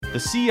The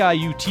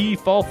CIUT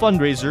Fall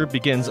Fundraiser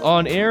begins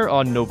on air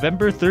on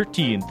November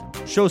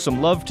 13th. Show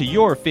some love to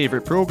your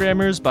favorite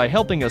programmers by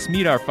helping us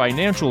meet our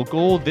financial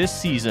goal this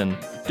season.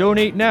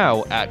 Donate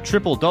now at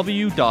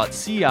www.ciut.fm.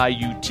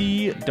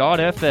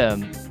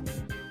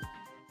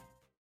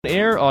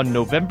 Air on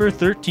November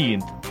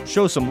 13th.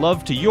 Show some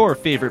love to your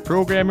favorite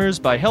programmers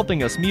by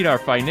helping us meet our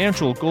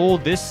financial goal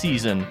this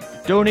season.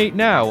 Donate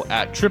now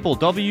at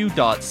www.ciut.fm.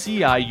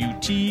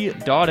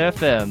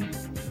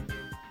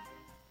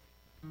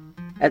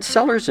 At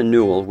Sellers &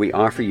 Newell, we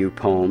offer you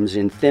poems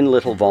in thin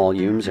little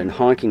volumes and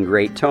honking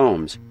great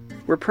tomes.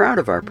 We're proud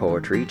of our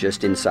poetry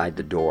just inside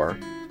the door.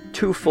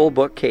 2 full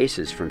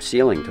bookcases from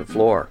ceiling to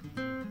floor.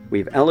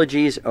 We've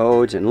elegies,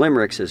 odes, and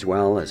limericks as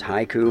well as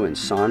haiku and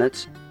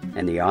sonnets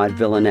and the odd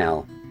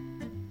villanelle.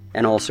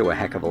 And also a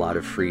heck of a lot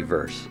of free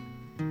verse.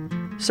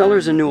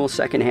 Sellers & Newell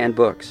Secondhand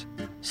Books,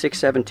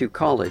 672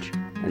 College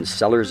and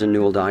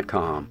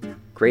sellersandnewell.com.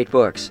 Great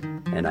books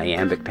and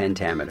iambic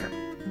pentameter.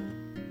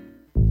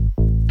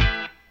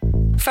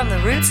 From the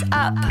roots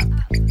up,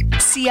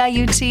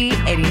 CIUT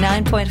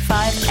 89.5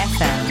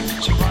 FM,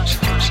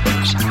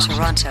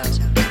 Toronto.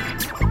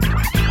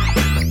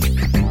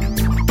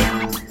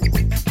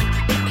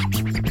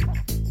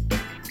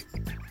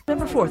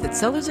 November 4th at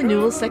Sellers &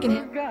 Newell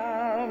Secondhand.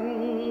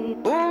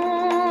 Ooh,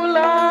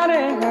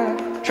 Lordy, my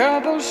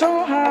trouble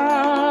so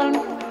hard.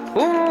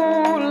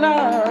 Ooh,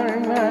 Lordy,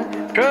 my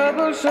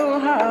trouble so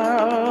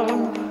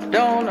hard.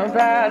 Don't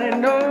nobody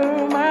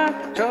know my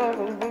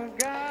trouble but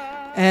God.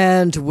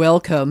 And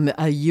welcome.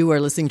 You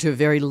are listening to a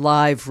very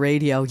live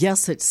radio.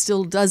 Yes, it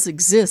still does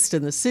exist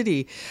in the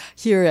city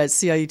here at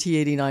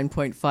CIUT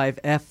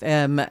 89.5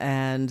 FM.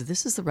 And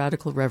this is the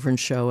Radical Reverend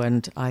Show.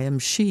 And I am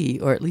she,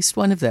 or at least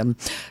one of them,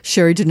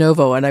 Cheri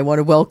DiNovo. And I want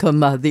to welcome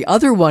the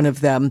other one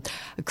of them,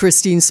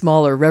 Christine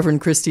Smaller,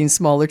 Reverend Christine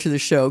Smaller, to the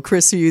show.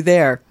 Chris, are you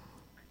there?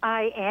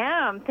 I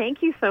am.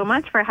 Thank you so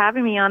much for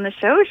having me on the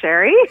show,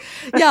 Cheri.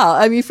 Yeah,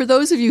 I mean, for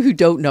those of you who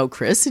don't know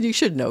Chris, and you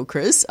should know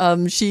Chris,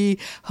 she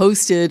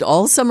hosted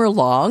all summer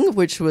long,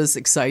 which was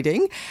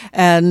exciting,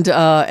 and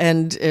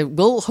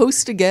will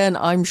host again,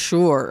 I'm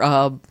sure.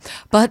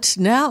 But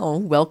now,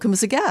 welcome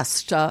as a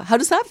guest. How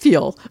does that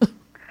feel?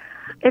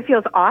 It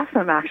feels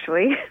awesome,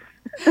 actually.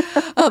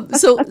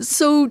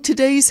 So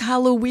today's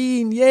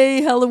Halloween.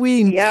 Yay,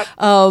 Halloween. Yep.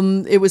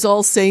 It was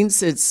All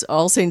Saints. It's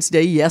All Saints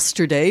Day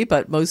yesterday,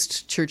 but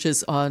most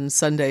churches on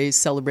Sunday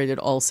celebrated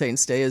All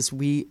Saints Day as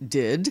we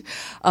did.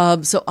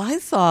 So I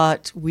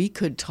thought we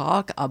could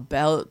talk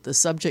about the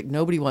subject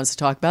nobody wants to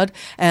talk about,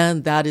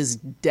 and that is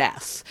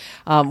death.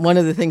 One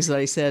of the things that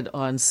I said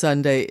on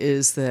Sunday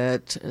is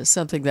that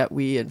something that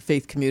we in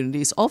faith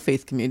communities, all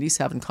faith communities,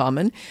 have in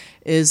common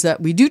is that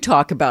we do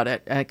talk about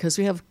it because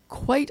we have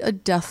quite a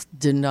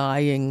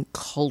death-denying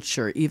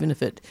culture, even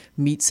if it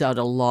meets out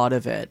a lot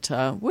of it.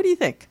 What do you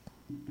think?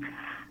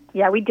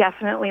 Yeah, we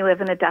definitely live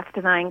in a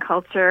death-denying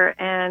culture.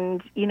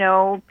 And, you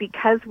know,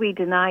 because we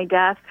deny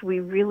death, we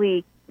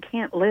really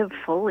can't live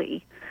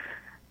fully.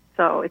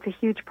 So it's a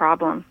huge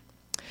problem.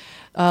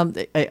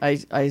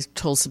 I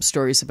told some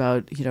stories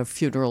about,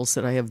 funerals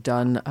that I have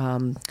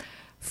done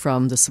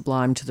from the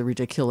sublime to the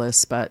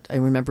ridiculous, but I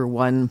remember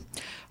one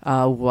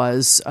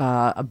was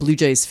a Blue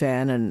Jays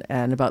fan,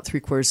 and about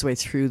 3/4 of the way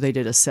through, they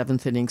did a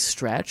 7th inning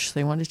stretch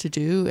they wanted to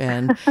do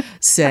and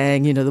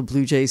sang, the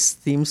Blue Jays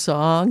theme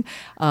song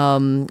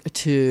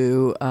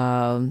to,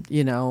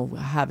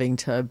 having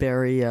to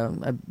bury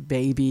a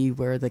baby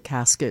where the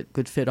casket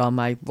could fit on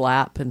my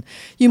lap. And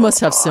you must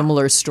have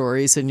similar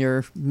stories in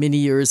your many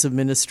years of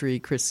ministry,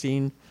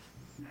 Christine.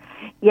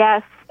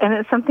 Yes, and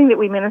it's something that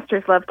we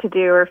ministers love to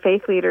do, or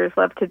faith leaders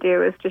love to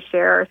do, is to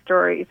share our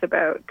stories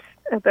about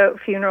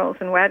funerals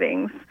and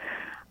weddings.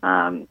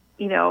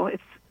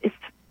 It's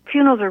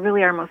funerals are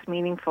really our most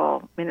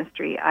meaningful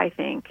ministry, I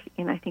think,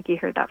 and I think you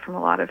heard that from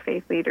a lot of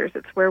faith leaders.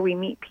 It's where we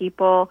meet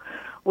people,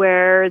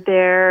 where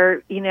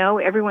they're,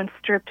 everyone's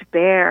stripped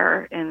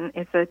bare, and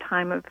it's a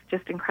time of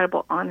just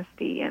incredible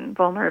honesty and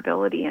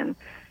vulnerability and,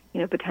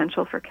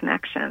 potential for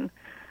connection.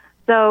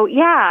 So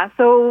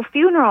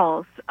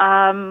funerals.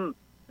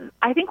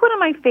 I think one of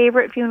my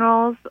favorite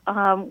funerals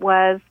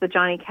was the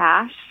Johnny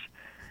Cash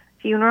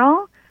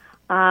funeral.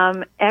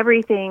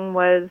 Everything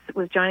was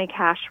Johnny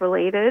Cash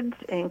related,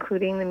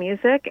 including the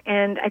music.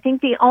 And I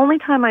think the only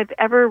time I've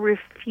ever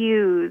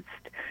refused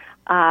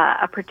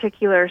a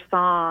particular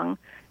song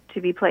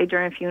to be played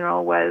during a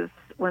funeral was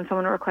when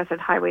someone requested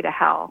Highway to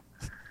Hell.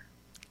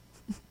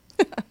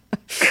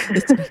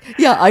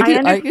 Yeah, I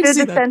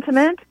understood the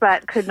sentiment,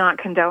 but could not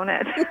condone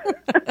it.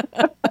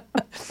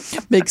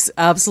 Makes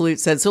absolute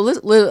sense. So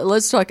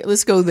let's talk.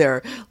 Let's go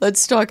there.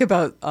 Let's talk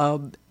about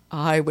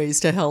highways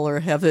to hell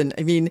or heaven.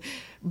 I mean,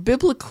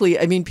 biblically,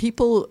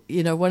 people.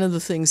 One of the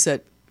things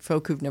that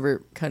folk who've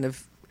never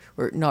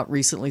or not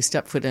recently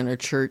stepped foot in a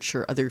church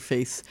or other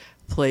faith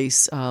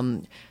place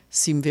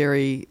seem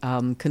very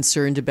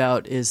concerned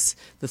about is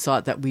the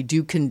thought that we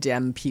do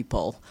condemn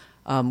people.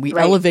 We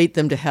Right. elevate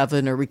them to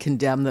heaven or we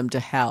condemn them to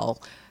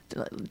hell.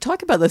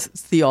 Talk about the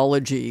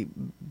theology,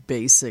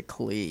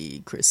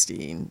 basically,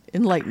 Christine.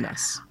 Enlighten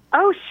us.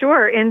 Oh,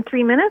 sure. In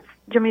 3 minutes?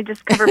 Do you want me to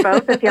just cover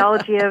both the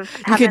theology of heaven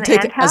and hell? You can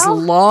take it as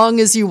long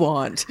as you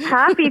want.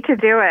 Happy to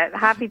do it.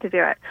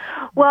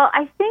 Well,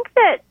 I think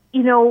that,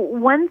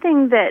 one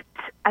thing that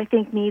I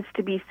think needs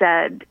to be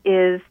said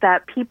is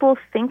that people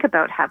think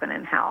about heaven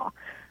and hell.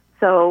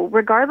 So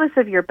regardless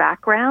of your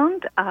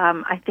background,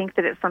 I think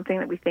that it's something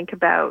that we think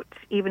about,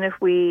 even if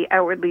we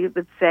outwardly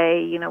would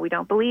say, we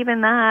don't believe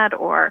in that,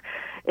 or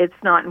it's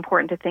not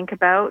important to think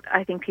about.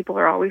 I think people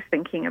are always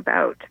thinking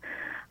about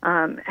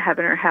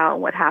heaven or hell,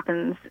 what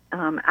happens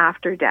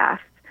after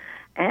death,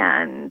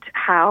 and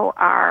how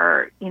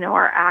our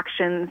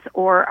actions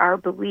or our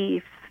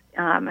beliefs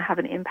have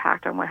an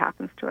impact on what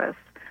happens to us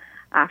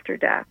after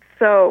death.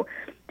 So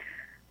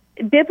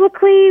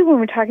biblically, when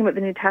we're talking about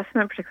the New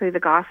Testament, particularly the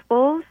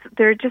Gospels,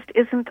 there just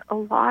isn't a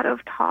lot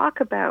of talk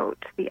about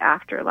the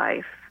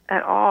afterlife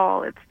at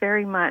all. It's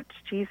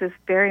Jesus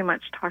very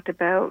much talked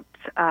about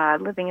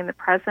living in the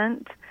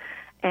present,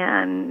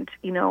 and,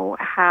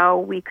 how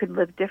we could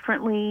live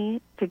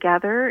differently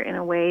together in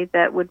a way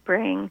that would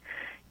bring,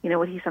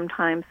 what he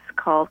sometimes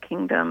called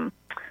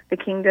the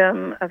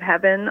kingdom of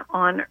heaven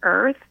on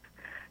earth,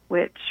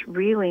 which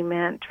really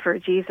meant for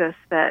Jesus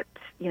that,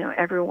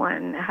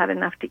 everyone had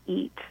enough to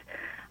eat,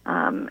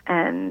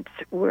 and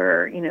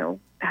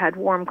had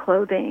warm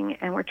clothing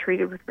and were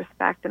treated with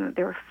respect, and that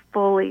they were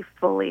fully,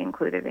 fully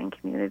included in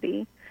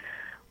community.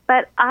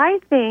 But I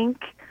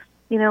think,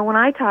 when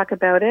I talk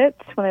about it,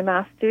 when I'm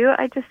asked to,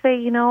 I just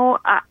say,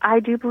 I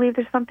do believe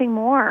there's something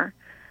more.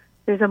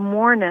 There's a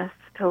moreness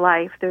to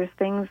life. There's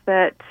things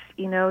that,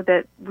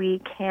 that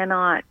we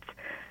cannot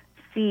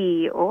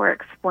see or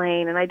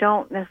explain. And I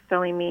don't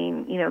necessarily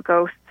mean,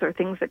 ghosts or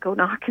things that go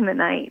knock in the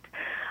night.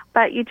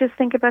 But you just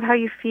think about how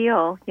you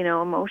feel,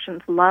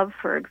 emotions, love,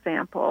 for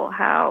example,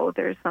 how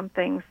there's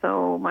something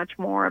so much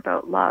more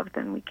about love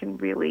than we can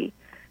really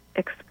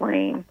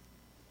explain.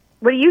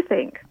 What do you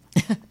think?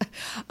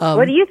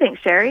 What do you think,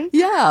 Cheri?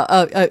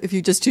 Yeah, if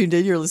you just tuned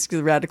in, you're listening to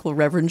the Radical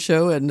Reverend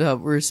Show,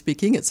 and we're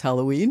speaking. It's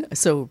Halloween,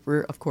 so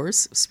we're, of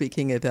course,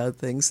 speaking about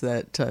things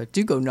that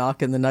do go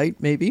knock in the night,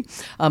 maybe.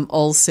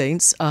 All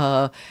Saints.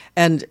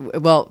 And,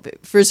 well,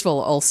 first of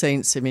all, All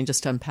Saints,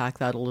 just to unpack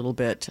that a little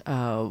bit,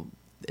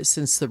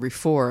 since the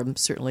Reform,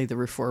 certainly the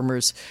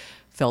Reformers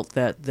felt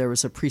that there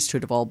was a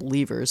priesthood of all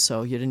believers,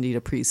 so you didn't need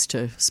a priest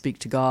to speak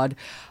to God,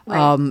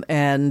 right.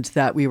 And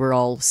that we were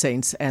all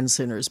saints and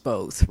sinners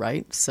both,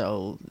 right?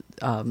 So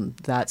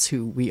that's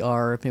who we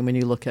are. When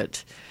you look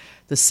at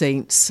the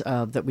saints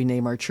that we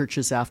name our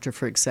churches after,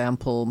 for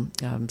example,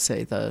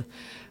 say the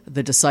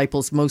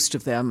disciples, most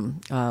of them,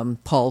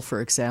 Paul,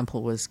 for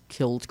example, was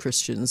killed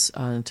Christians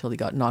until he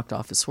got knocked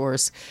off his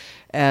horse.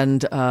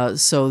 And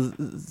so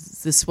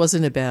this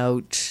wasn't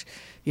about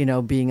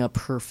being a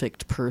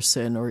perfect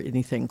person or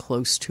anything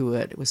close to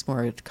it. It was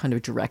more a kind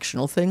of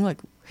directional thing. Like,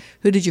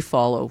 who did you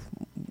follow?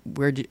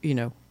 Where did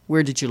you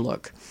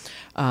look?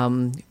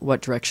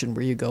 What direction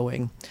were you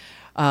going?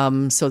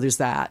 So there's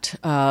that.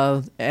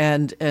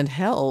 And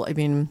hell,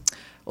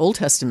 Old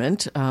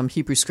Testament,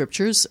 Hebrew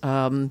scriptures,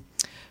 are,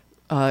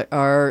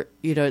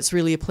 it's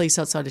really a place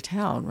outside of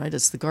town, right?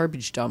 It's the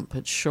garbage dump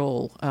at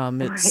Sheol.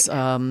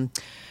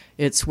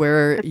 It's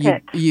where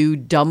you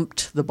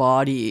dumped the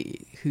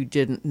body who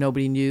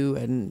nobody knew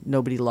and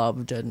nobody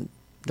loved and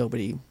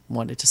nobody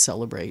wanted to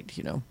celebrate,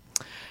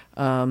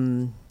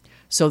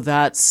 So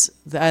that's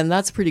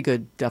a pretty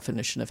good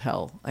definition of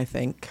hell, I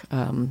think.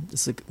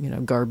 It's a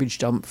garbage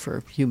dump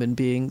for human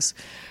beings.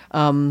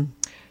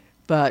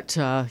 But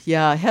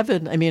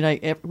heaven,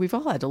 we've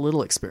all had a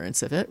little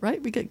experience of it,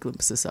 right? We get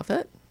glimpses of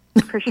it.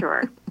 For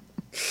sure.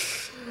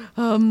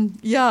 And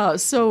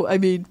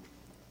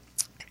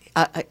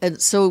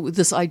so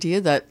this idea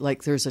that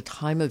there's a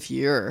time of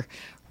year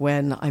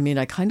when,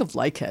 I kind of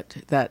like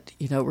it, that,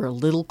 we're a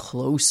little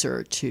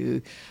closer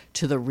to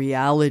the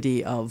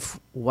reality of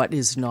what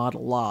is not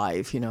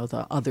alive,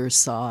 the other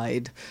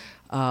side,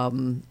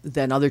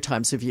 than other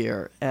times of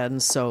year. And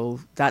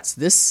so that's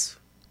this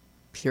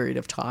period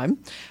of time.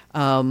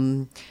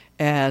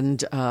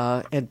 And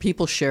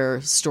people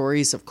share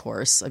stories, of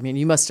course.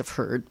 You must have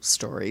heard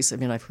stories.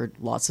 I've heard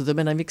lots of them,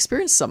 and I've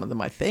experienced some of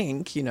them, I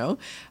think,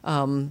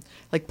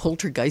 like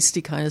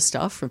poltergeisty kind of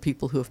stuff from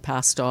people who have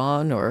passed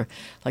on, or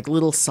like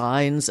little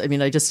signs.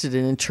 I just did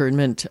an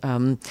internment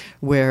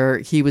where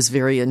he was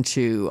very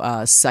into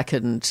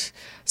Second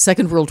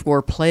World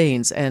War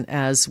planes, and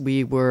as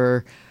we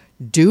were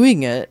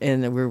doing it,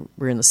 and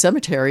we're in the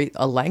cemetery,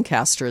 a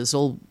Lancaster, this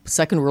old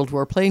Second World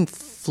War plane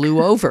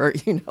flew over,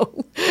 and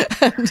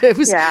it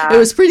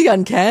was pretty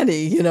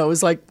uncanny, it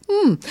was like,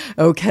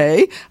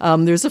 okay,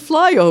 there's a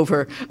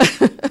flyover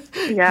for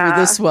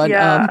this one,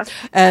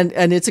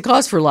 and it's a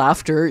cause for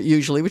laughter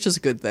usually, which is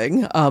a good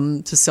thing,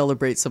 to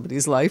celebrate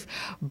somebody's life,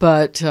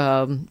 but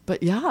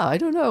yeah, I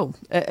don't know,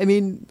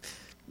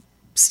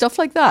 stuff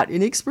like that.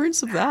 Any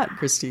experience of that,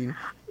 Christine?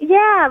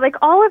 Yeah, like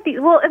all of these.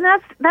 Well, and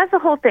that's the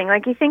whole thing.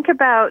 Like you think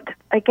about,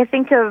 I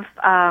think of,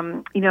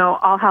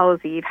 All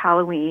Hallows Eve,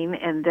 Halloween,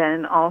 and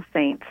then All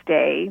Saints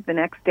Day, the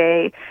next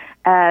day,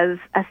 as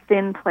a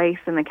thin place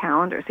in the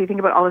calendar. So you think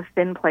about all the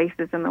thin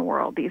places in the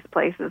world, these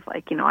places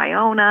like,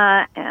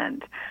 Iona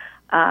and,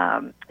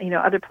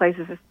 other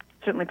places,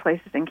 certainly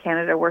places in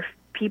Canada where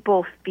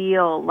people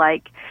feel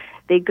like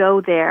they go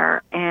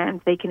there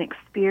and they can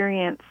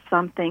experience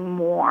something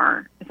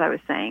more, as I was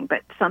saying,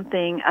 but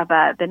something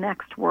about the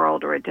next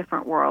world or a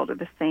different world or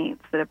the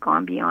saints that have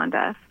gone beyond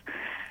us.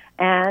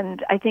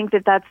 And I think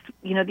that that's,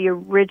 the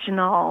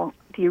original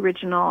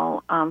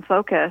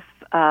focus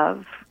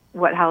of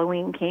what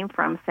Halloween came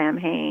from,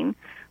 Samhain,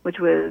 which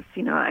was,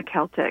 a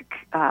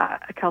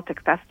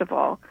Celtic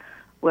festival,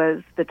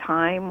 was the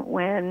time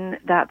when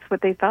that's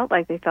what they felt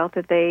like. They felt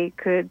that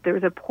there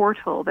was a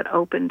portal that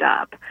opened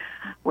up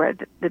where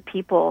the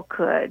people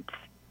could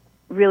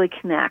really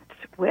connect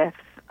with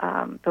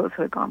those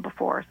who had gone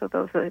before, so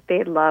those that they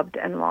had loved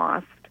and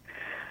lost.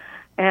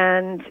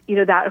 And,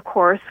 that, of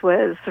course,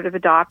 was sort of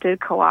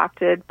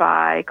co-opted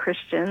by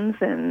Christians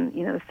in,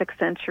 the 6th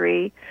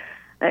century.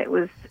 It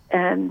was,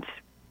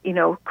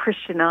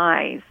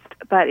 Christianized,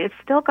 but it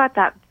still got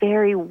that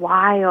very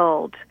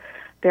wild,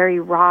 very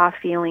raw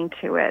feeling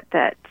to it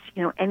that,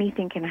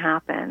 anything can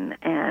happen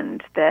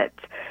and that,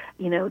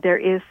 there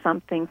is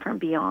something from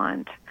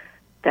beyond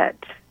that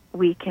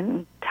we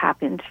can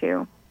tap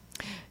into.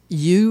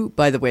 You,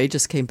 by the way,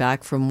 just came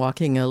back from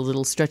walking a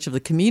little stretch of the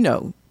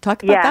Camino.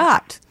 Talk about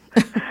that.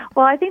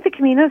 Well, I think the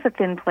Camino is a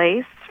thin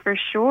place for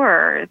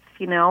sure. It's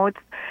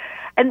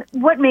and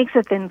what makes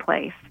a thin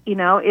place?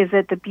 Is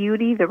it the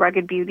beauty, the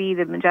rugged beauty,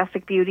 the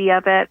majestic beauty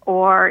of it,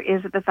 or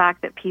is it the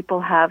fact that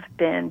people have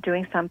been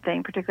doing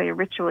something particularly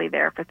ritually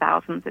there for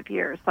thousands of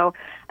years? So,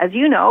 as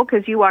you know,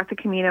 because you walk the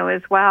Camino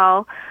as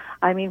well,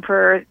 I mean,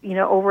 for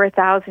over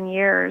 1,000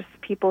 years,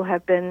 people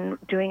have been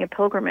doing a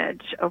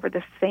pilgrimage over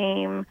the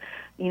same,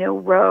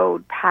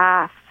 road,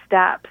 path,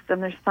 steps,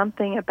 and there's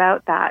something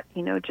about that,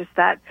 just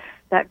that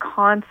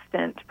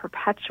constant,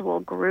 perpetual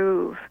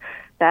groove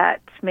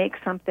that makes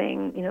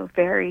something,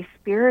 very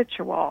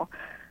spiritual.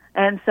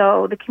 And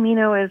so the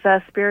Camino is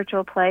a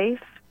spiritual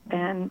place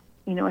and,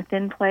 a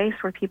thin place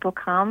where people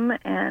come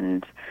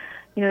and,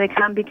 they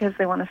come because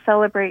they want to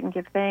celebrate and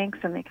give thanks,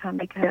 and they come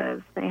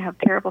because they have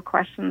terrible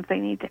questions they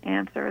need to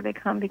answer. They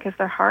come because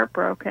they're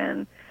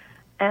heartbroken,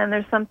 and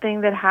there's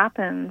something that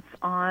happens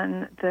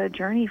on the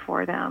journey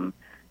for them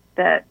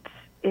that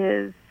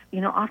is,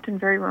 often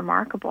very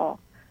remarkable.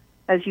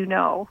 As you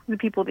know, the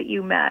people that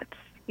you met,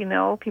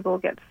 people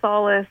get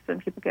solace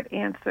and people get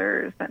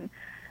answers and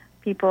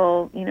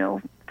people,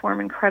 form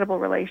incredible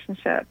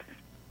relationships.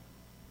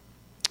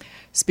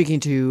 Speaking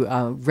to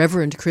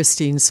Reverend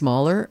Christine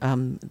Smaller,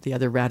 the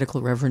other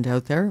radical reverend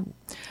out there,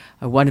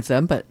 one of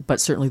them,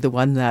 but certainly the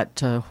one that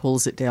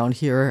holds it down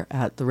here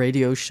at the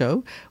radio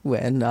show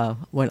when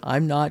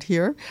I'm not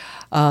here.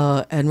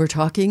 And we're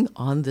talking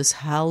on this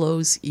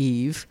Hallows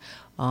Eve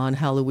on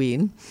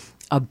Halloween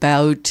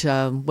about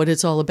what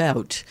it's all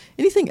about.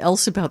 Anything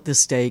else about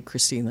this day,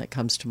 Christine, that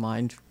comes to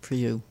mind for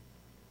you?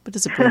 What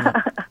does it bring up?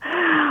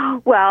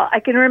 Well, I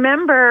can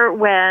remember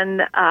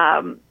when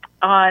on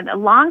a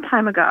long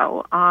time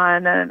ago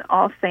on an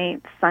All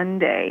Saints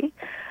Sunday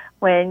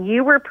when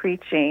you were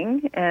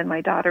preaching and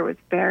my daughter was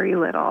very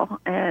little,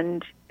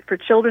 and for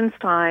children's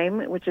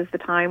time, which is the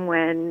time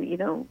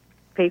when,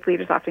 faith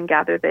leaders often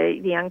gather the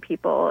young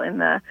people in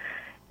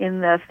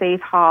the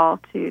faith hall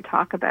to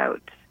talk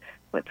about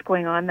what's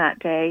going on that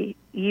day,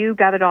 you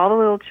gathered all the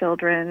little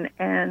children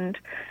and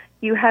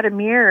you had a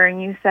mirror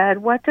and you said,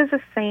 what does a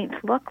saint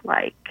look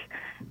like?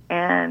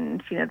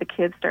 And, the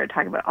kids started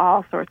talking about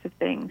all sorts of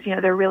things.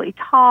 They're really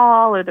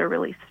tall or they're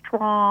really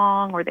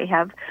strong or they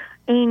have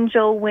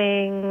angel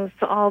wings,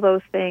 all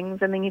those things.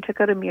 And then you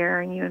took out a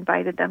mirror and you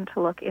invited them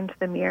to look into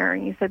the mirror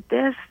and you said,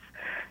 this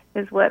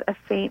is what a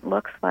saint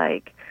looks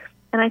like.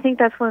 And I think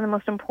that's one of the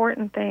most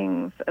important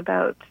things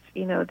about,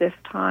 this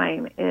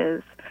time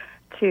is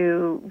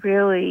to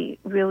really,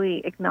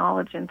 really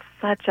acknowledge in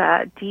such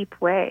a deep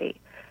way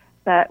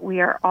that we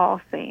are all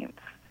saints,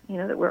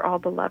 that we're all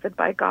beloved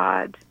by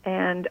God,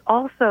 and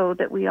also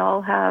that we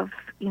all have,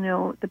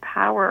 the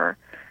power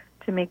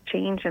to make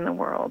change in the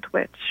world,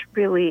 which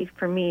really,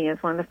 for me, is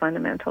one of the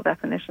fundamental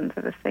definitions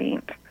of a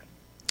saint.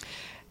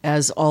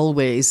 As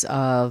always,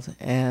 on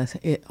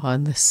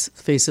this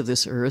face of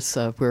this earth,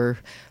 we're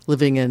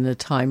living in a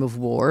time of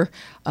war.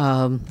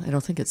 I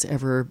don't think it's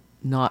ever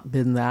not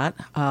been that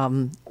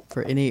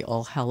for any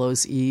All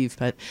Hallows Eve,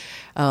 but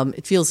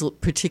it feels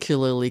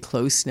particularly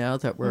close now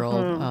that we're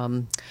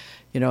all,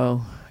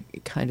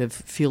 kind of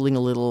feeling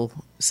a little,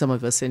 some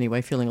of us anyway,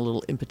 feeling a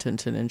little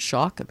impotent and in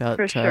shock about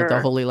the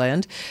Holy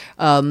Land.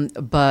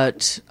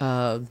 But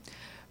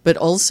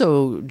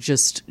also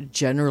just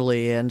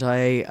generally, and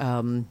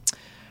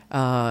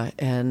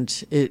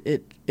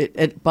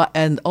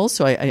and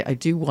also I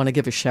do want to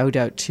give a shout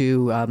out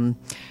to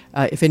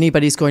if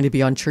anybody's going to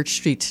be on Church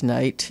Street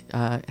tonight,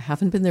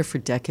 haven't been there for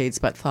decades,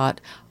 but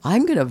thought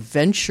I'm going to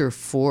venture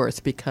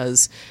forth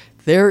because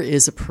there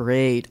is a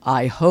parade.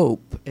 I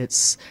hope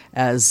it's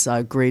as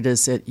great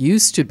as it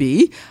used to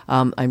be.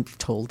 I'm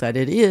told that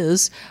it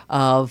is,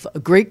 of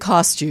great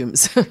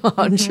costumes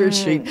on Church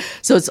Street.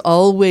 So it's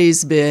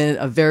always been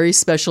a very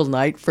special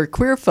night for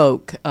queer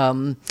folk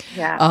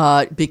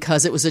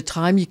because it was a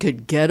time you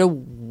could get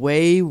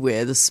away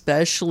with,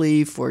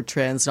 especially for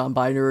trans,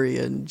 non-binary,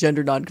 and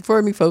gender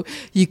non-conforming folk.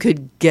 You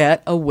could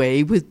get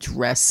away with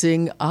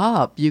dressing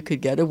up. You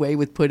could get away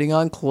with putting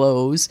on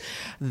clothes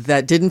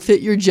that didn't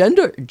fit your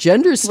gender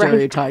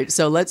stereotype. Right.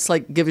 So let's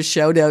give a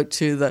shout out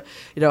to the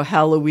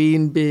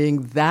Halloween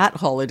being that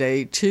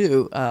holiday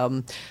too,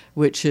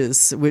 which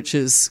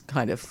is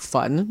kind of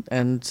fun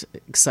and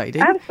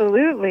exciting.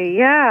 Absolutely,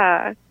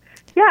 yeah.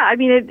 I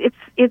mean,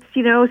 it's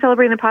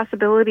celebrating the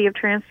possibility of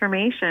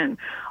transformation.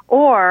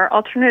 Or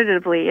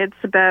alternatively, it's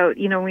about,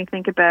 when we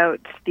think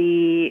about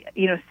the,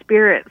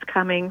 spirits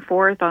coming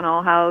forth on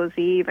All Hallows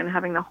Eve and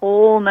having the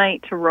whole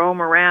night to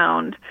roam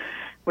around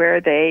where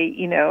they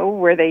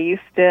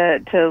used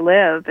to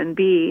live and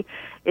be.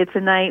 It's a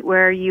night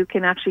where you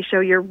can actually show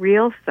your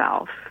real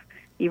self,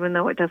 even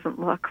though it doesn't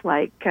look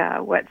like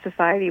what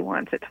society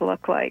wants it to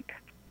look like.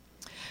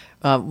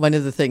 One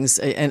of the things,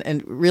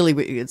 and really,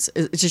 it's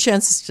a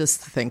chance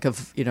just to think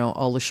of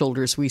all the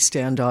shoulders we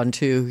stand on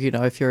too.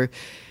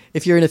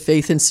 If you're in a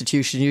faith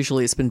institution,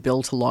 usually it's been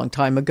built a long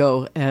time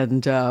ago,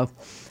 and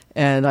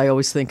I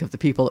always think of the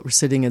people that were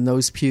sitting in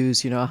those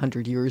pews,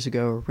 100 years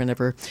ago or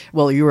whenever.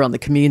 Well, you were on the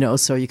Camino,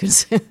 so you can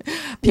see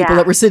people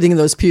that were sitting in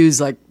those pews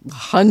like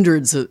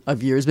hundreds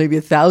of years, maybe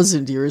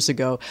 1,000 years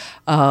ago,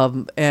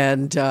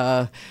 and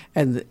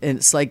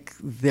it's like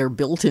they're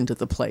built into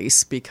the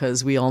place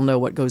because we all know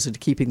what goes into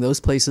keeping those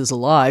places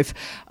alive.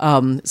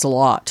 It's a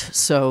lot,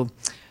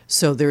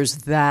 So there's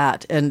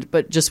that,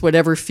 but just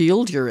whatever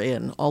field you're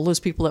in, all those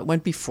people that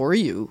went before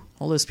you,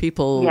 all those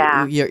people,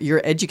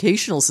 your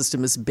educational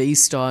system is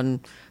based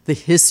on the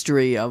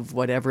history of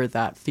whatever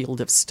that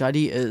field of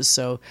study is.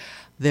 So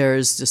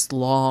there's this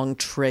long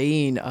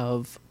train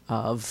of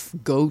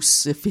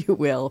ghosts, if you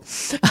will,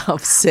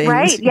 of saints.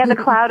 Right, yeah, the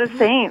cloud of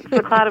saints,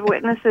 the cloud of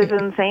witnesses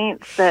and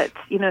saints that,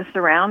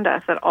 surround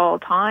us at all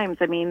times.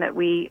 I mean, that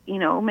we,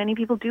 many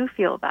people do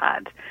feel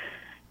that.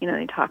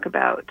 They talk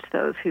about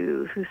those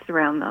who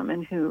surround them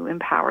and who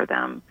empower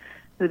them,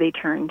 who they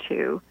turn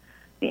to,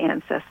 the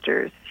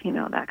ancestors,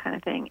 that kind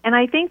of thing. And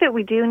I think that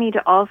we do need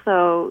to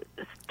also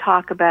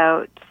talk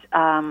about,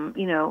 how,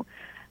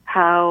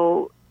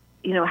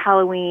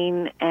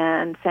 Halloween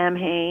and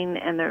Samhain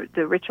and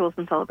the rituals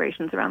and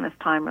celebrations around this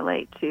time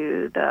relate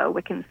to the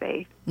Wiccan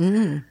faith.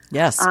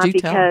 Yes, do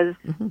because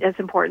tell. It's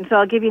important. So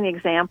I'll give you an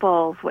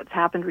example of what's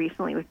happened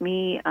recently with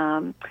me.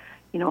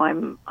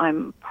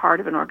 I'm part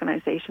of an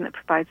organization that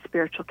provides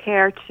spiritual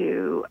care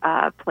to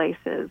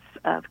places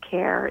of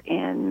care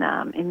in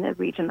the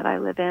region that I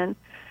live in,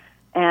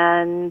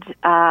 and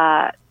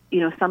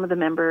some of the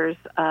members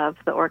of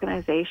the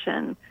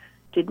organization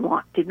did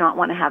not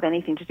want to have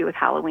anything to do with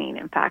Halloween.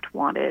 In fact,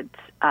 wanted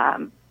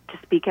to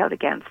speak out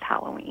against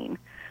Halloween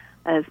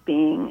as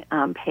being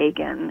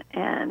pagan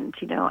and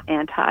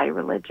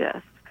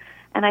anti-religious.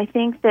 And I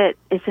think that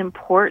it's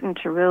important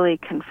to really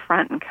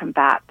confront and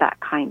combat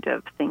that kind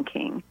of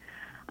thinking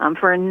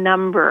for a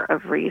number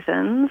of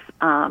reasons,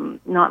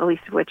 not the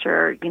least of which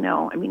are,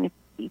 if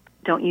you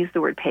don't use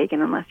the word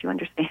pagan unless you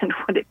understand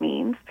what it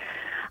means,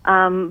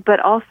 but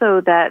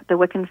also that the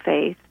Wiccan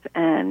faith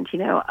and,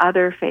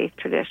 other faith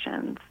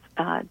traditions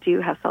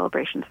do have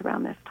celebrations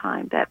around this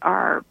time that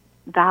are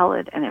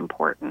valid and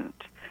important.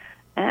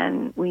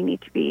 And we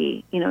need to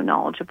be,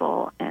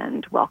 knowledgeable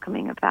and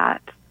welcoming of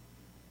that.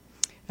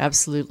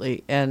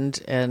 Absolutely.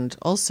 And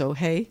also,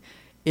 hey,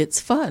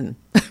 it's fun.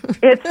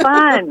 It's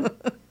fun.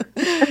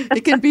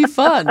 It can be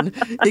fun.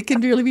 It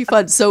can really be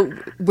fun. So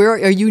where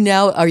are you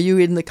now? Are you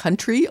in the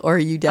country or are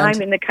you down?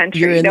 I'm in the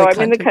country. I'm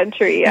in the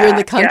country. Yeah. You're in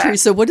the country. Yeah.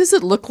 So what does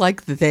it look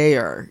like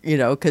there?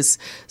 Because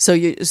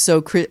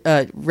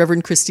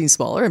Reverend Christine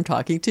Smaller, I'm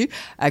talking to,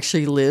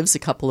 actually lives a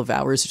couple of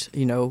hours,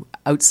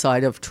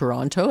 outside of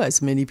Toronto,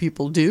 as many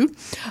people do.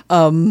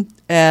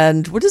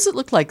 And what does it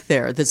look like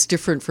there that's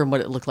different from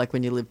what it looked like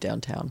when you lived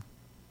downtown?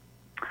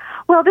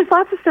 Well, there's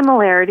lots of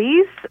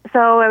similarities.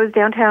 So I was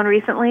downtown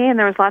recently, and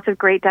there was lots of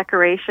great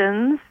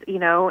decorations,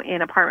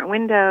 in apartment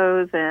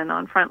windows and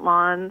on front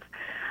lawns,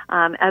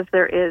 as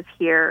there is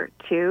here,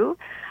 too.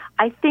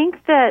 I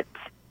think that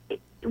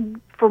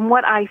from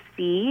what I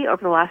see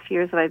over the last few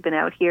years that I've been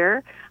out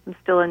here, I'm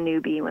still a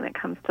newbie when it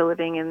comes to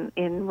living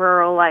in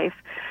rural life,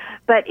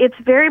 but it's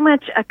very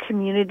much a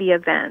community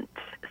event.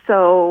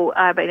 So,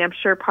 but I'm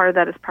sure part of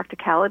that is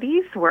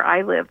practicalities. Where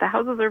I live, the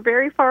houses are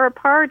very far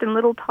apart, and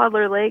little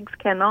toddler legs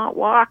cannot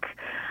walk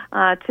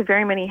to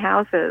very many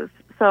houses.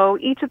 So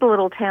each of the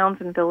little towns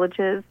and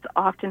villages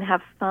often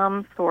have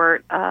some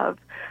sort of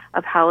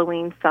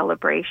Halloween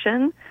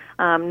celebration,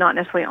 not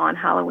necessarily on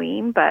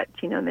Halloween, but,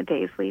 in the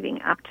days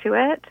leading up to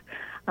it.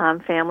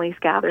 Families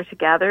gather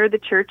together. The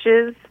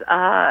churches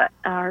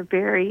are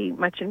very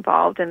much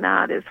involved in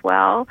that as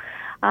well,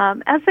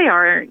 as they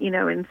are,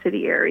 in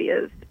city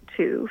areas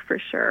too, for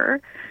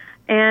sure.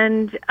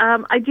 And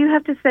I do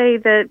have to say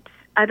that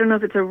I don't know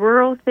if it's a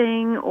rural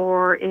thing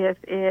or if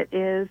it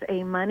is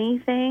a money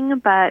thing,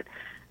 but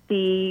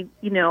the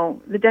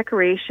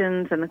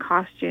decorations and the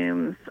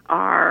costumes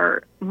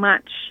are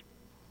much,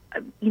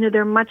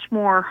 they're much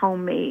more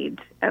homemade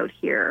out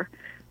here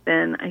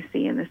than I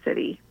see in the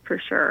city, for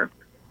sure.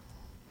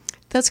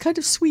 That's kind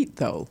of sweet,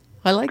 though.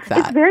 I like that.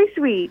 It's very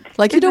sweet.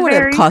 Like, you It's don't want to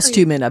have a very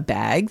costume sweet. in a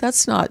bag.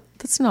 That's not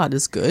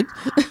as good.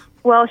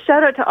 Well,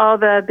 shout out to all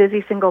the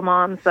busy single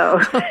moms, though.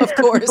 Of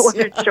course, What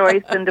a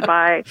choice than to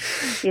buy,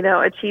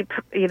 a cheap,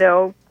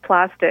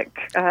 plastic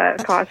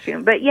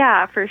costume. But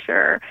yeah, for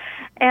sure.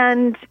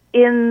 And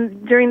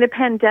during the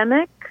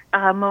pandemic,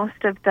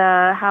 most of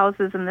the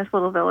houses in this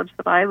little village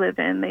that I live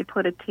in, they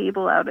put a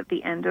table out at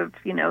the end of,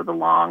 the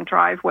long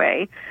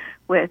driveway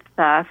with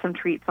some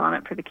treats on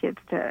it for the kids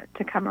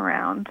to come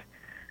around.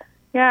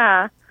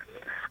 Yeah.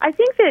 I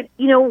think that,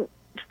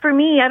 for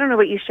me, I don't know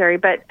about you, Cheri,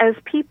 but as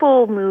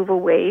people move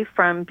away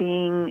from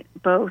being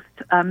both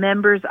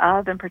members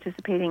of and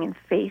participating in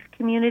faith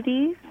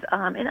communities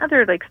and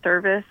other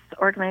service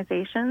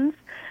organizations,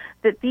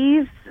 that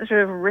these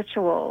sort of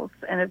rituals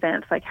and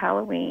events like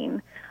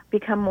Halloween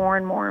become more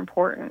and more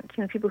important.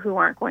 People who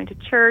aren't going to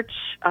church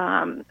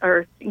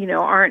or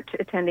aren't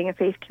attending a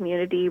faith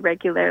community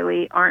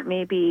regularly, aren't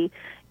maybe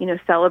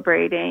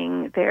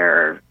celebrating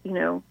their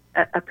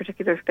a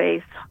particular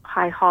faith's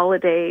high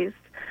holidays.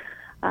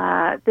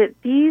 That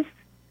these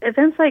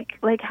events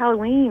like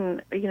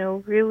Halloween,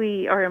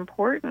 really are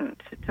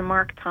important to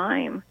mark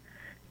time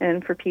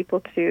and for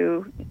people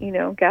to,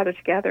 gather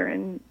together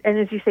and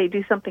as you say,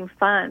 do something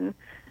fun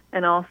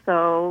and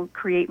also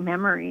create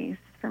memories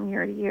from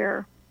year to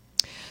year.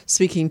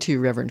 Speaking to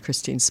Reverend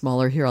Christine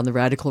Smaller here on the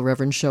Radical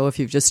Reverend Show, if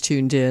you've just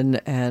tuned in,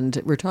 and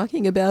we're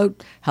talking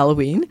about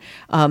Halloween,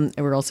 and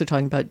we're also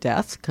talking about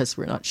death, because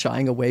we're not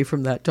shying away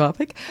from that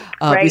topic.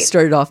 Right. We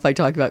started off by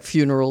talking about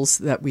funerals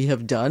that we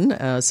have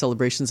done,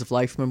 celebrations of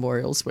life,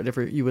 memorials,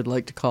 whatever you would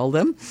like to call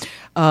them.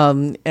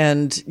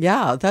 And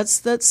yeah,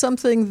 that's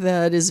something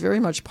that is very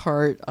much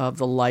part of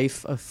the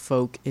life of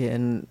folk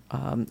in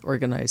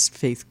organized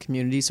faith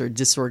communities or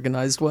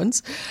disorganized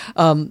ones.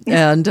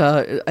 And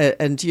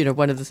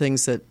one of the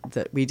things that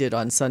we did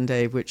on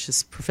Sunday, which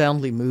is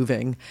profoundly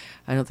moving,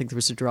 I don't think there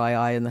was a dry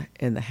eye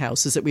in the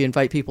house, is that we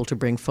invite people to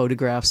bring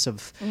photographs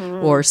of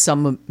or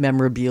some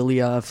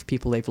memorabilia of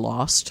people they've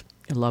loved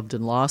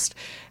and lost,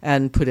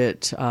 and put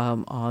it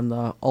on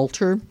the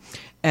altar,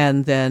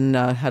 and then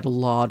had a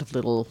lot of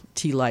little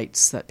tea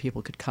lights that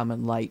people could come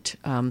and light.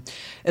 And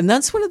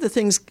that's one of the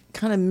things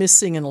kind of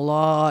missing in a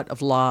lot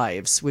of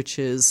lives, which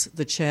is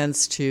the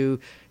chance to,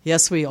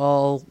 yes, we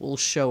all will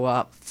show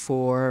up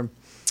for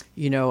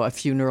a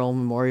funeral,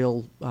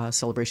 memorial,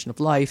 celebration of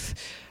life,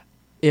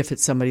 if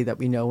it's somebody that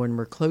we know and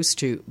we're close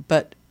to.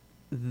 But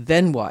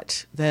then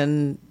what?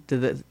 Then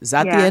is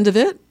that the end of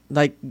it?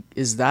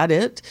 Is that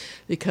it?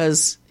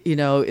 Because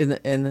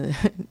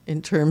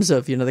in terms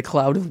of the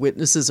cloud of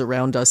witnesses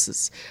around us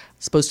is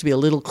supposed to be a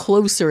little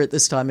closer at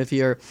this time of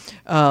year.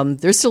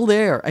 They're still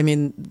there. I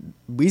mean,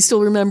 we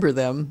still remember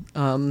them.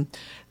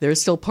 They're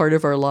still part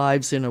of our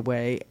lives in a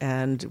way,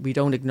 and we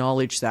don't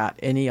acknowledge that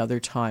any other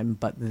time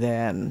but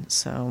then.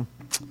 So,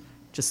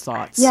 just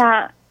thoughts.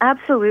 Yeah,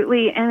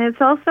 absolutely. And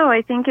it's also,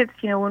 I think it's,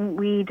 when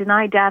we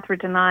deny death, we're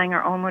denying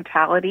our own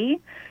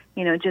mortality,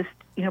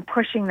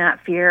 pushing that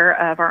fear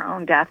of our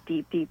own death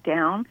deep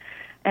down.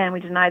 And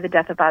we deny the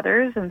death of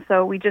others. And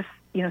so we just,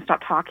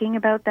 stop talking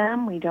about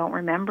them. We don't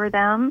remember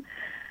them.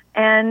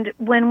 And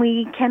when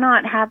we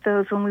cannot have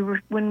those,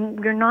 when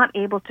we're not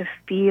able to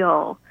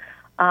feel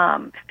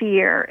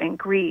fear and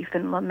grief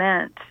and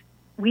lament,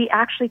 we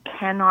actually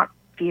cannot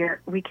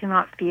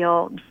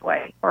feel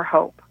joy or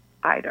hope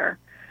either.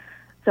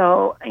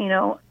 So,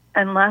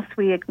 unless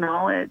we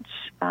acknowledge,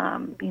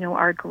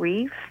 our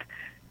grief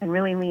and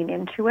really lean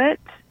into it,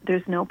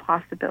 there's no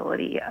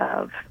possibility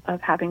of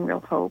having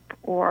real hope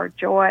or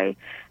joy.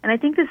 And I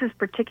think this is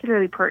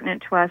particularly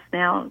pertinent to us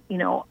now,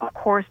 of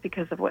course,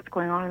 because of what's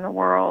going on in the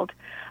world,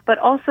 but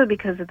also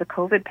because of the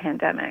COVID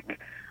pandemic.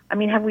 I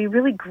mean, have we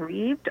really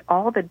grieved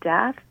all the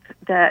death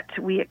that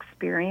we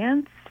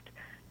experienced,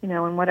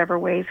 in whatever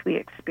ways we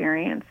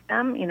experienced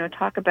them?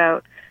 Talk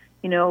about,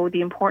 the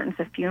importance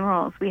of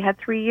funerals. We had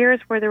 3 years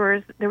where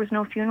there was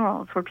no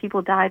funerals, where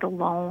people died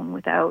alone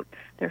without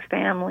their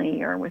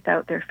family or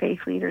without their faith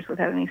leaders,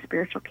 without any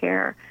spiritual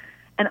care.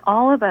 And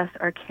all of us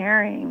are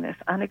carrying this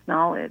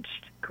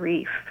unacknowledged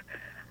grief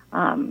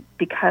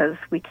because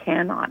we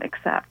cannot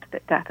accept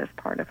that death is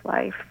part of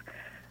life.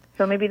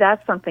 So maybe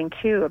that's something,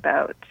 too,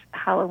 about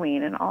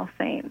Halloween and All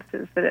Saints,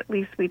 is that at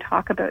least we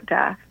talk about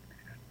death.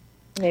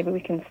 Maybe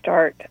we can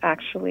start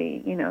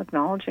actually,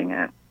 acknowledging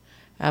it.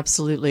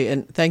 Absolutely.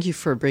 And thank you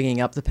for bringing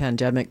up the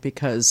pandemic,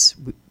 because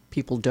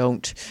people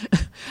don't.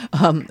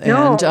 No, we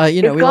gone,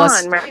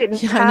 lost. right?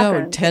 It I know,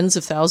 happened. tens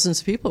of thousands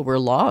of people were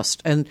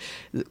lost. And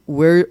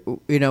where's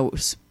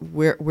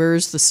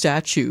the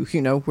statue?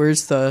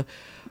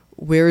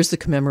 Where's the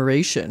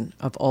commemoration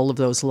of all of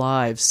those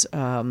lives?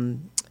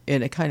 And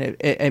it kind of,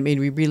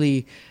 we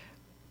really,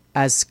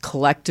 as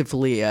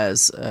collectively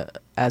as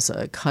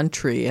a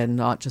country, and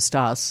not just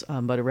us,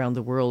 but around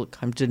the world,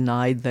 kind of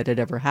denied that it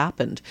ever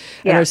happened.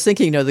 And I was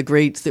thinking,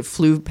 the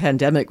flu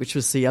pandemic, which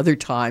was the other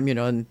time,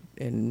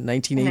 in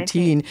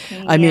 1918.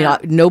 I mean,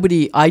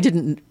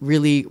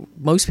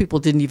 most people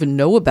didn't even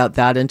know about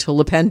that until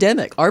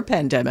our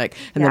pandemic.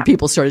 And then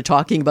people started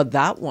talking about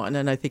that one.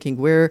 And I'm thinking,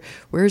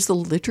 where's the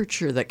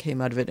literature that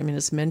came out of it? I mean,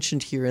 it's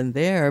mentioned here and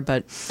there,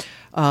 but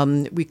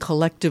we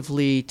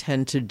collectively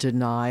tend to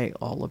deny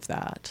all of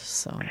that.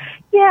 So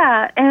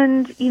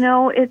and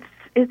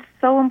it's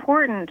so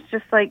important.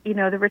 Just like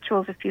the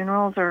rituals of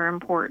funerals are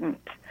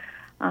important.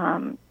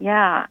 And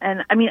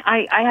I mean,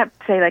 I have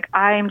to say, like,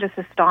 I am just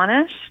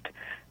astonished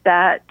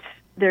that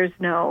there's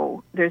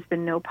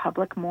been no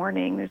public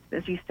mourning. There's,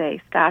 as you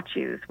say,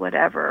 statues,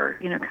 whatever,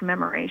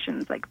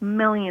 commemorations. Like,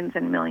 millions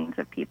and millions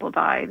of people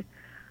died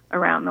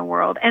around the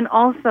world, and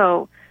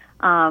also,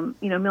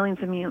 millions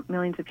and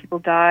millions of people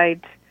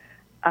died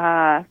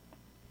for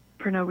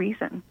no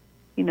reason.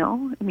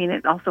 I mean,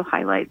 it also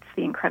highlights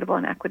the incredible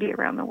inequity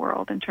around the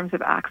world in terms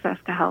of access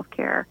to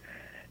healthcare.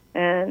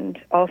 And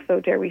also,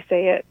 dare we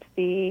say it,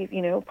 the,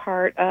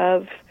 part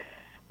of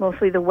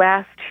mostly the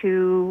West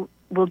who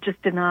will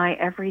just deny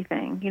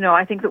everything.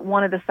 I think that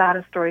one of the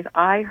saddest stories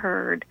I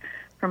heard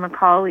from a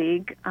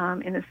colleague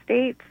in the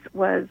States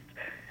was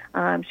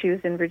she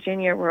was in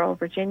Virginia, rural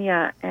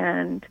Virginia,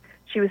 and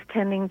she was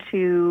tending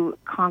to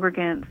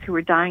congregants who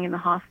were dying in the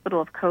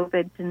hospital of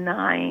COVID,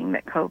 denying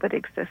that COVID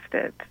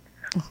existed.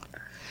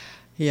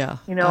 Yeah.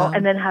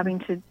 And then having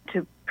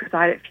to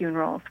preside at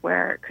funerals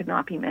where it could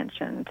not be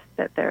mentioned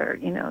that there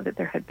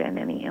had been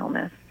any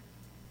illness.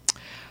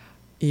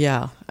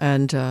 Yeah,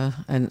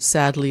 and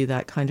sadly,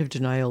 that kind of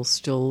denial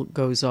still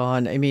goes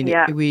on. I mean,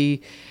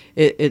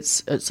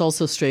 it's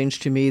also strange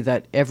to me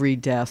that every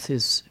death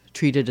is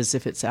treated as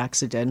if it's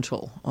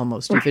accidental,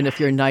 almost, even if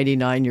you're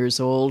 99 years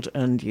old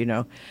and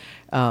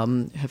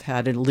have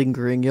had a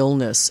lingering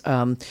illness.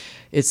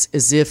 It's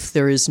as if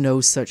there is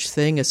no such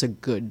thing as a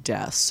good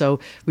death. So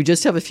we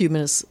just have a few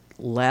minutes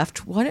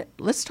left.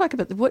 Let's talk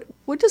about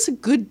what does a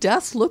good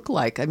death look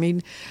like? I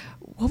mean,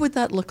 what would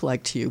that look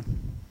like to you?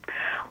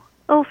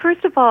 Well,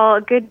 first of all,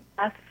 a good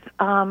death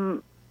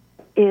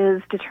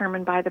is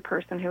determined by the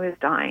person who is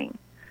dying.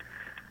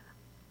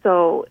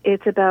 So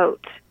it's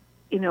about,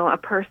 a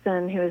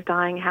person who is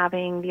dying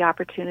having the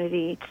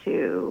opportunity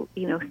to,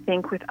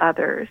 think with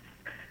others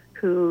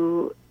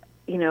who,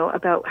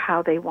 about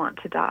how they want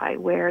to die,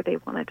 where they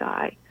want to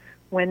die,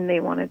 when they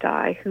want to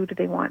die, who do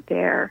they want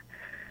there.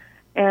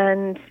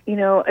 And,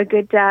 a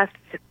good death,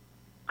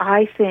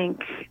 I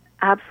think,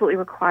 absolutely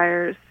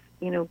requires,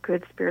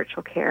 good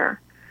spiritual care.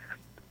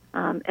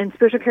 And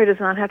spiritual care does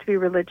not have to be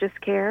religious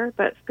care,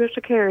 but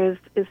spiritual care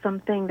is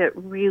something that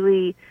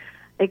really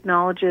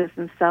acknowledges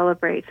and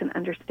celebrates and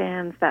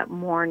understands that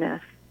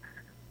moreness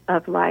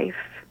of life.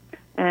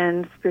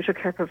 And spiritual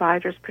care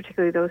providers,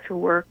 particularly those who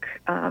work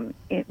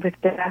with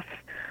death,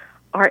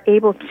 are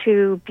able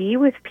to be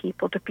with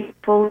people, to be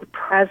fully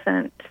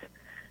present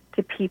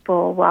to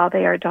people while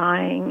they are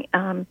dying,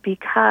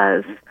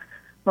 because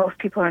most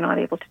people are not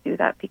able to do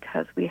that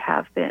because we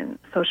have been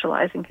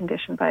socialized and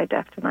conditioned by a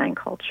death-denying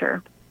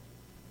culture.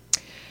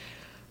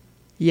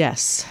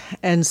 Yes.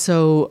 And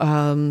so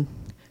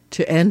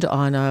to end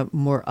on a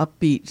more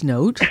upbeat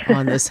note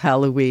on this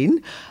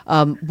Halloween,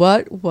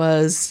 what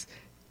was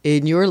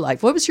in your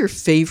life, what was your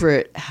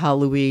favorite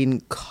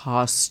Halloween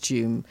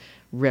costume,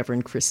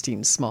 Reverend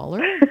Christine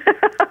Smaller?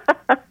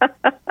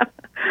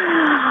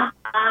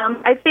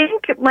 I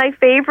think my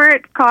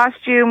favorite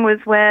costume was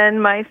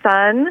when my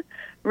son,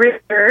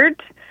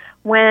 Reverend,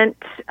 went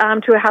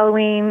to a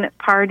Halloween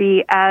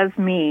party as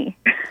me.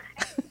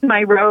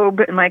 My robe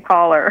and my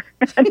collar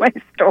and my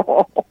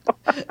stole.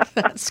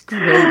 That's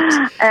great.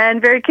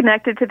 And very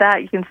connected to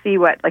that, you can see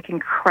what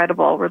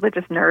incredible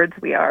religious nerds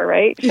we are,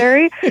 right,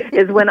 Cheri?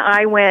 Is when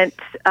I went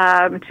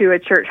to a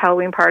church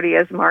Halloween party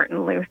as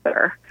Martin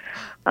Luther,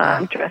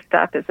 dressed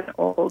up as an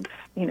old,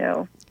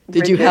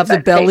 Did you have the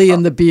belly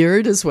and the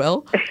beard as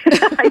well?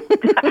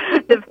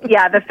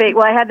 The fake.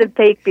 Well, I had the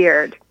fake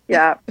beard.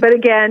 Yeah, but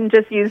again,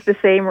 just use the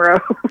same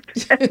robe.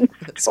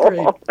 That's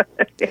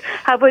great.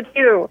 How about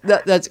you?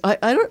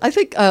 I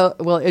think.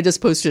 Well, I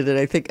just posted it.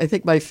 I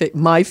think my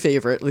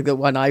favorite, the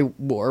one I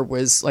wore,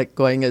 was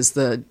going as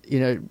the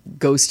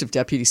ghost of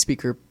Deputy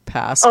Speaker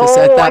Pass. Because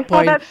at that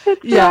point, at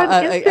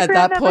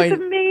that point,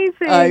 was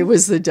amazing. I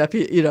was the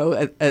deputy.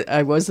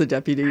 I was the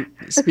deputy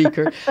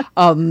speaker.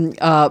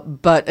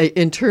 But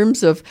in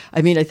terms of,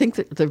 I think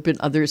that there have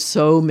been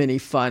so many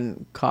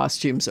fun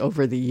costumes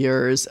over the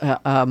years.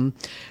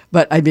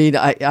 But I mean,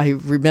 I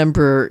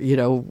remember,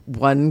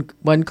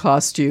 one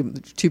costume,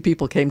 two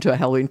people came to a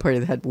Halloween party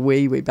that had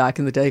way back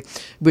in the day,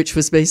 which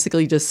was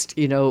basically just,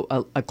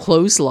 a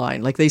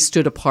clothesline. Like they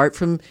stood apart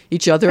from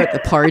each other at the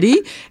party.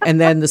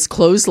 And then this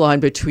clothesline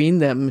between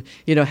them,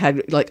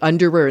 had like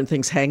underwear and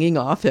things hanging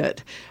off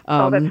it.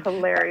 That's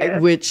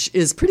hilarious. Which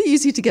is pretty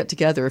easy to get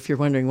together if you're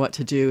wondering what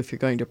to do if you're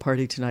going to a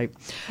party tonight.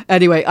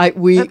 Anyway,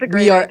 we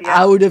are idea.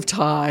 out of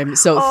time.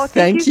 So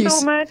thank you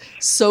so much.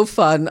 So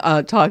fun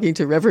talking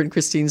to Reverend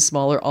Christine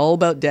Smaller all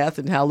about death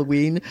and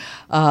Halloween.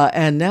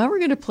 And now we're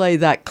going to play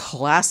that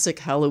classic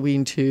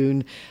Halloween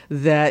tune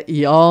that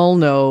y'all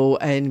know,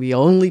 and we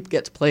only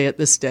get to play it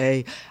this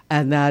day,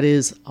 and that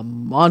is a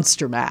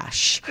Monster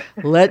Mash.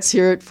 Let's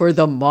hear it for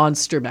the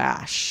Monster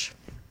Mash.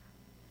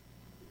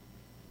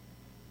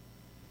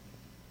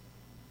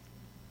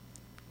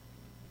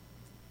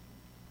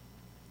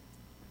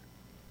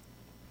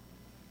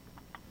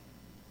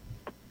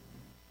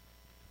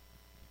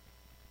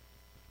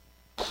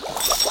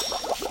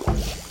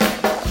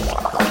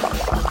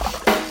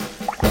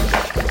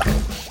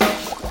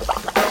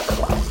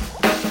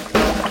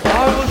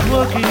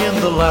 Working in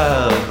the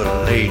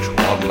lab late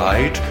one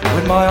night,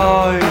 when my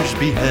eyes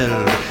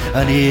beheld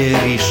an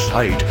eerie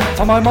sight.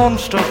 For my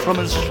monster from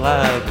his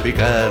slab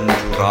began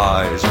to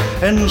rise,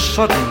 and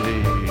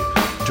suddenly,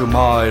 to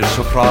my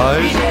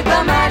surprise, he did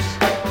the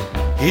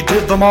mash. He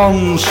did the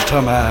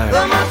monster mash.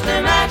 The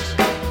monster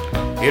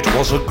mash. It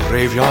was a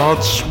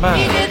graveyard smash.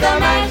 He did the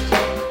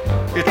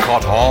mash. It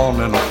caught on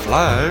in a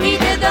flash. He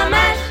did the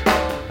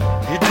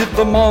mash. He did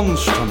the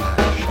monster mash.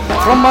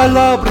 From my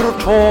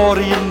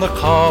laboratory in the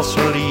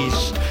castle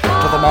east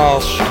to the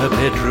master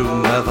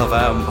bedroom where the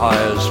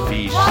vampires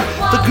feast,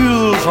 the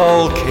ghouls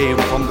all came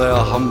from their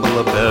humble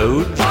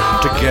abodes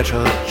to get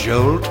a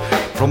jolt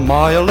from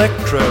my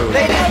electrode.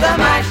 They did the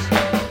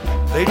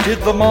mash. They did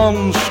the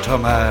monster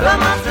mash. The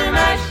monster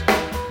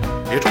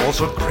mash. It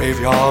was a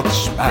graveyard They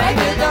smash.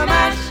 did the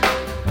mash.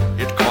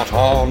 It caught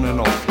on in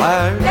a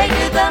flash. They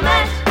did the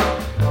mash.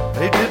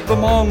 They did the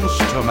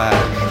monster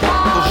mash.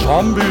 The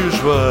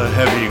zombies were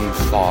having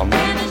fun.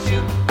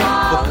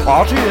 The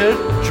party had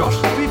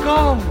just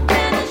begun.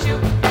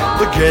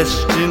 The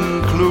guests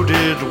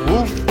included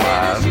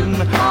Wolfman,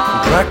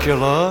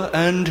 Dracula,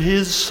 and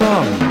his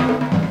son.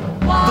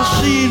 The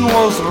scene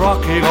was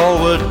rocking,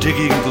 all were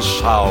digging the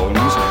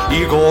sounds.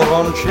 Igor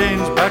on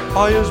chains, backed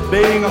by his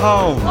baying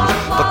hounds.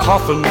 The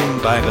coffin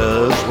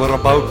bangers were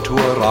about to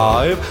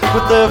arrive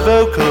with their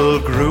vocal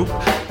group,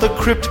 the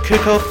Crypt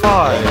Kicker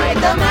Five. They played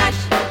the mash.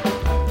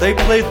 They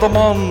played the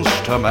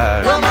monster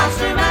mash. The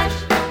monster mash.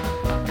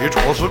 It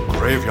was a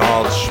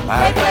graveyard They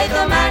smash. played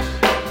the mash.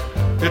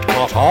 It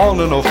caught on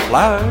in a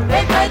flash.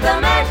 They played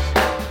the mash.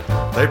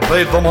 They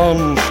played the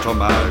monster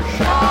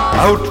mash.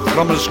 Out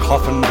from his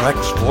coffin,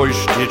 Drac's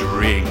voice did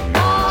ring.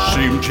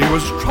 Seemed he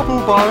was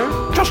troubled by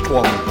just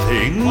one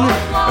thing.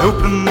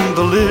 Opened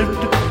the lid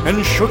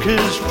and shook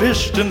his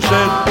fist and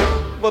said,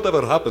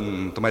 "Whatever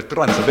happened to my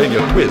Transylvania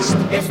twist?"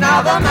 It's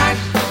now the mash.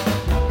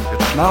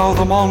 It's now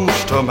the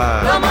monster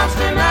mash. The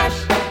monster mash.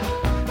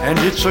 And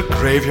it's a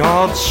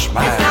graveyard It's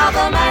now smash.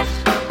 the mash.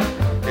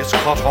 It's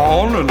caught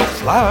on in a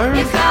flash.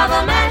 It's now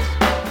the mash.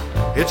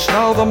 It's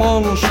now the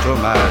monster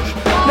mash.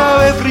 Now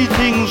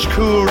everything's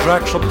cool.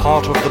 Drac's a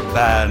part of the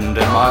band,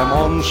 and my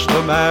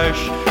monster mash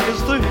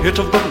is the hit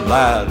of the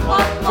land.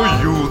 For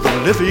you, the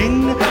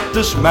living,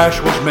 this mash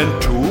was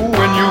meant to.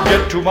 When you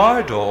get to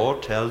my door,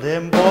 tell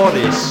them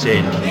Boris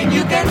sent you. Then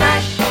you can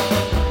mash.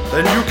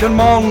 Then you can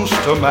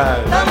monster The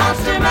mash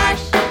monster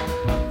mash.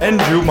 and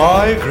do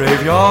my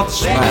graveyard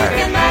Then you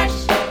can smash.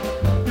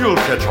 mash. You'll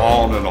catch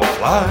on in a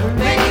flash.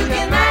 Then you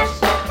can mash.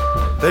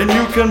 Then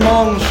you can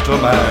monster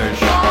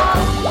mash.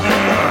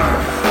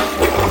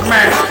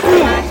 Mash.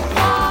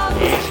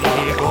 Easy,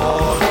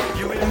 Igor.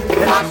 You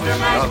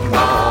impetuous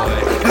boy.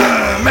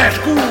 Mash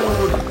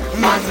good.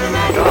 Monster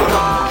mash.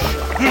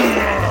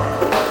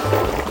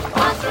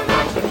 Monster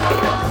mash.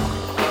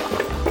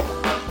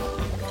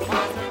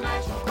 Monster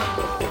mash.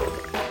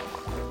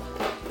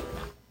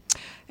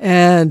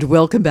 And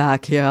welcome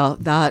back. Yeah,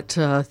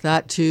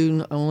 that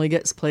tune only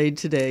gets played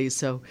today,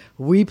 so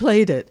we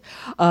played it.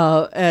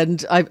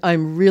 And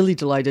I'm really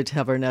delighted to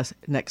have our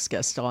next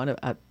guest on.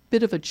 A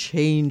bit of a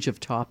change of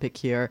topic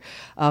here.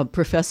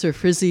 Professor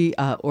Frizzy,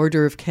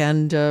 Order of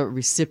Canada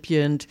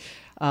recipient,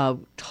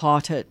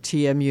 taught at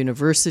TM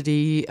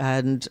University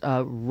and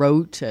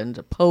wrote, and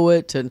a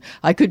poet, and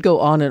I could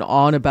go on and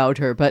on about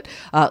her. But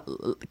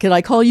can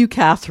I call you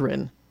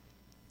Catherine?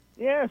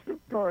 Yes, of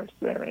course,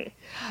 Cheri.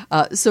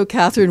 So,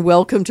 Catherine,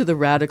 welcome to the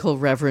Radical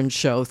Reverend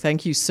Show.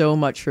 Thank you so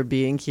much for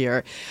being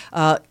here.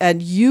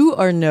 And you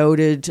are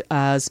noted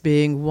as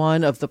being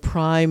one of the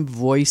prime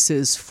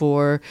voices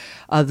for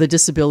the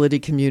disability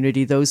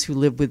community, those who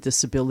live with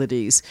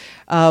disabilities.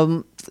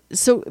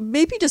 So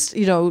maybe just,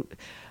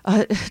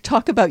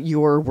 talk about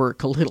your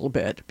work a little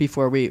bit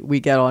before we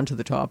get on to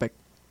the topic.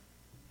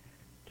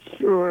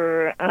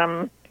 Sure.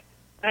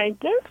 I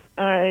guess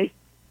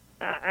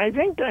I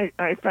think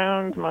I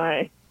found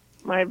my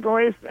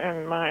voice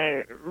and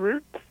my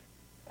roots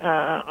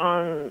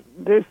on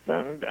this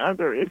and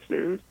other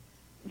issues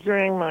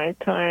during my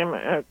time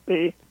at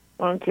the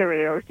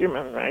Ontario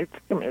Human Rights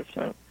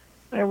Commission.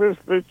 I was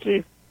the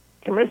chief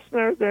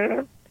commissioner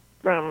there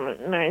from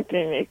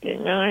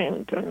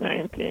 1989 to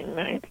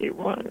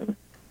 1991.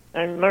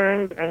 I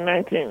learned in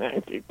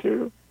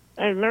 1992.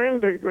 I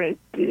learned a great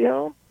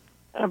deal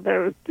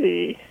about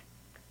the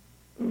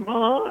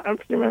law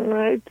of human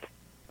rights,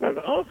 but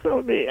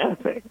also the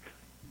ethics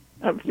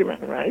of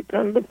human rights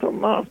and the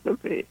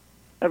philosophy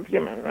of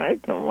human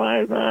rights, and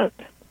why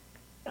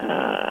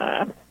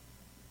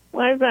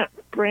that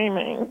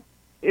framing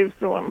is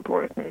so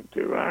important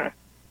to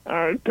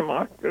our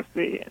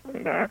democracy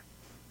and our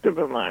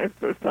civilized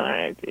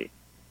society.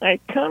 I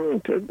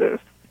come to this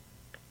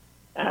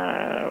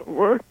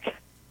work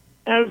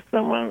as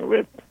someone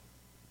with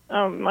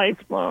a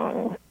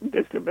lifelong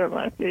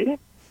disability,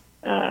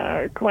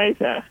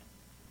 quite a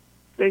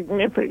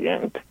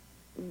significant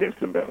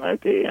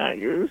disability. I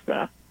use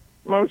a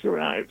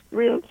motorized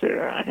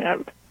wheelchair. I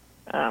have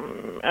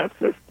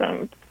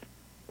assistance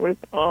with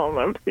all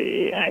of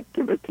the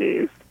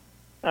activities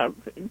of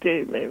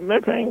daily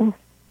living.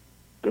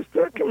 The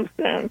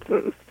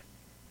circumstances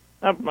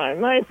of my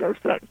life are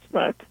such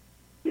that,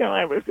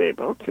 I was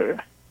able to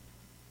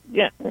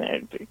get an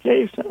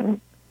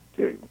education,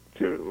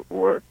 to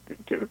work,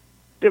 to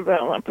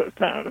develop a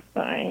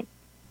satisfying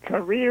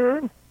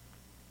career,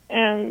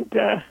 and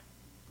to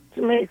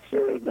make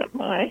sure that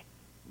my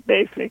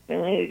basic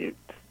needs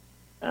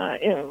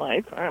in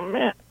life are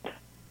met.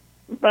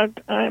 But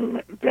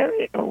I'm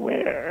very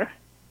aware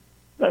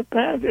that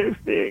that is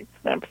the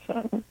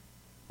exception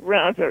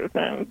rather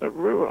than the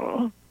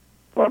rule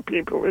for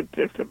people with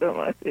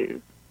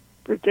disabilities,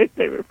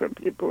 particularly for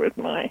people with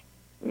my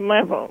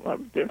level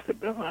of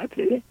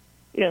disability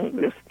in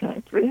this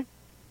country.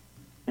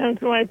 And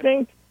so I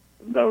think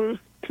those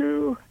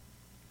two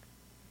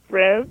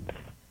threads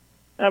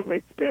of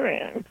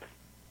experience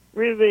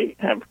really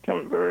have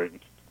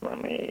converged for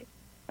me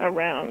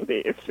around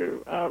the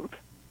issue of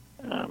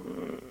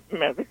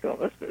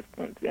medical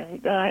assistance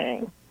in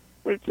dying,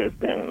 which has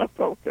been the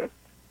focus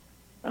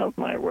of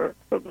my work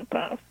for the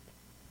past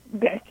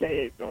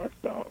decade or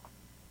so.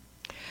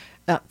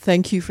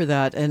 Thank you for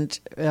that, and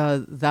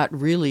that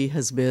really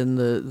has been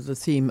the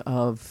theme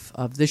of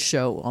this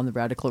show on the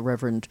Radical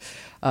Reverend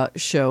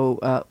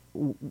show.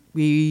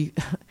 We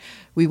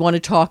want to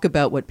talk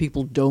about what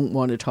people don't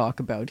want to talk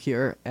about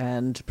here,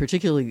 and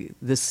particularly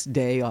this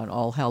day on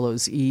All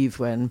Hallows Eve,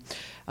 when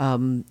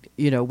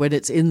when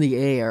it's in the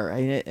air,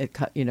 and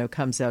it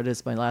comes out,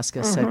 as my last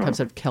guest said,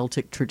 comes out of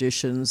Celtic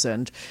traditions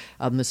and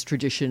this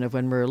tradition of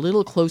when we're a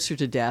little closer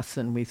to death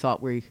than we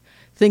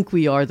think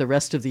we are the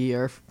rest of the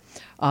year.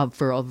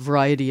 For a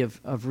variety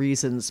of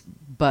reasons,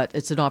 but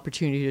it's an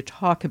opportunity to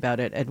talk about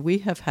it. And we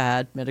have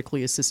had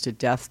medically assisted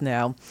death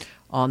now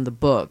on the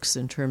books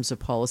in terms of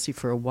policy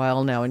for a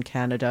while now in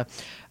Canada.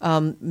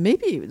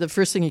 Maybe the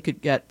first thing you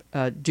could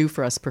do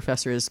for us,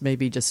 Professor, is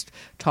maybe just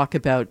talk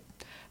about,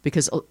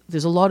 because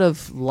there's a lot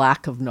of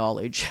lack of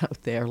knowledge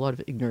out there, a lot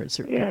of ignorance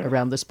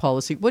around this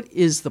policy. What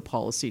is the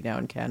policy now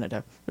in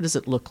Canada? What does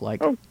it look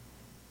like? Oh,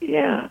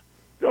 yeah.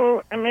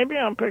 So maybe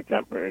I'll pick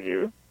up where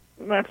you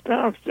left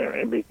off,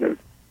 Cheri, because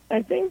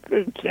I think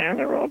the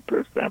general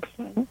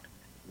perception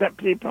that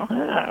people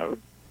have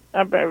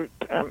about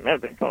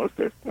medical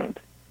assistance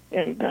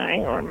in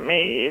dying, or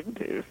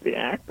MAID is the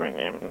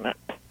acronym that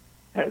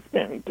has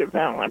been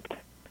developed.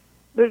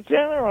 The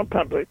general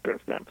public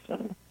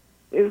perception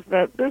is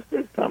that this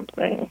is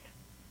something,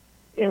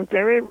 in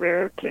very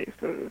rare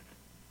cases,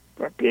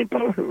 for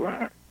people who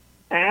are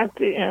at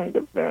the end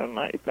of their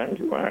life and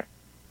who are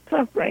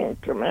suffering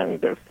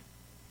tremendous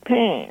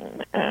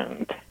pain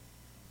and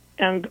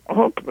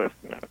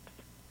hopelessness.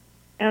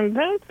 And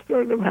that's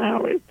sort of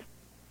how it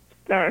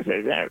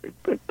started out.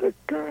 But the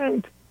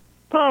current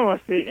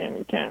policy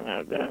in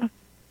Canada,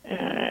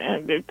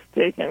 and it's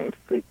taken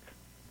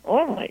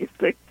only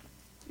 6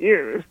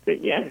 years to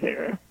get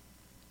here,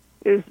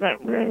 is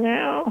that we're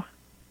now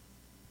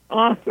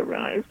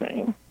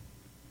authorizing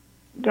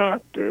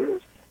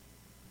doctors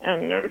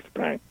and nurse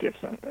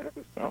practitioners,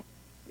 so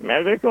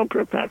medical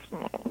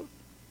professionals,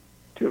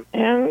 to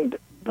end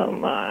the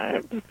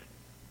lives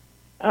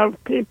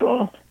of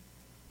people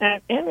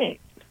at any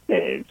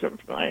stage of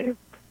life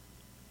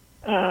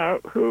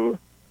who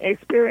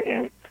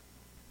experience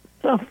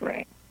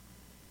suffering,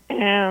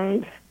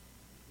 and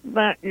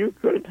that you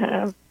could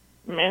have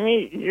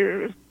many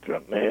years to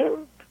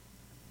live.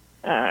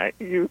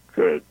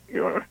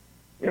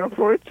 Your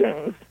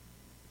fortunes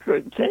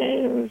could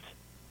change,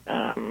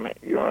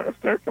 your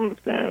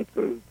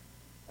circumstances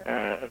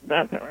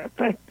that are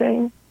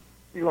affecting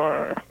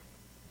your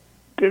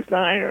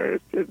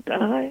desires to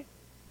die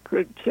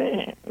could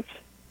change.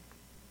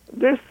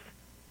 This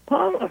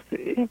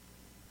policy,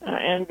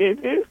 and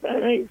it is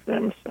an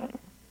exemption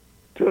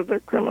to the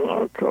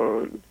criminal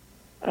code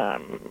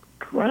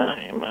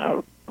crime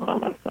of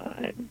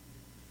homicide.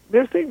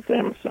 This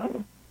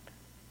exemption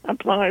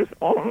applies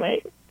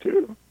only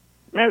to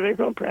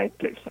medical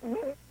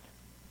practitioners.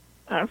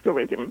 So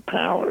it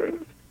empowers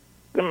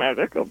the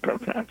medical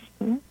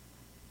profession,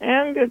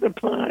 and it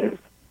applies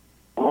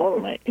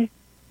only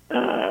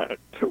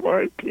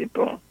toward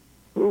people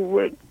who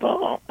would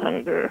fall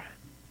under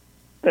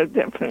the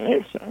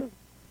definition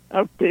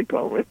of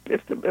people with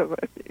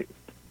disabilities.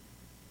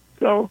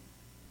 So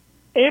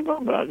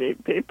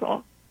able-bodied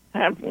people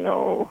have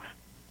no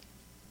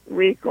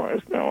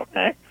recourse, no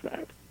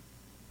access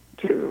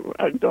to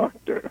a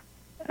doctor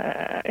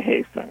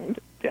hastened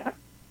death.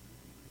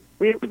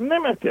 We've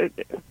limited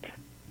it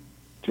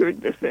to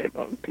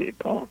disabled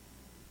people,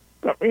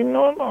 but we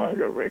no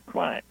longer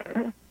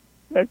require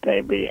that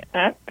they be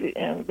at the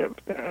end of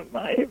their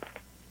life.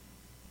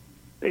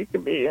 They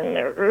could be in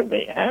their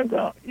early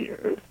adult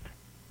years.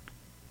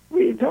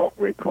 We don't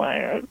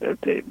require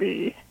that they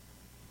be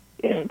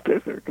in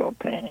physical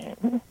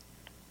pain.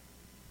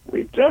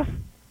 We just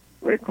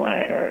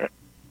require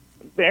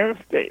their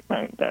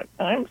statement that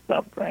I'm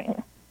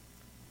suffering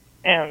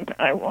and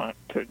I want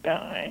to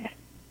die.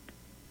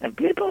 And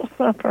people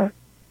suffer.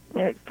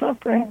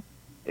 Suffering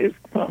is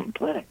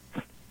complex,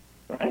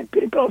 right?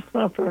 People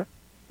suffer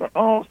for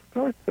all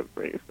sorts of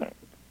reasons.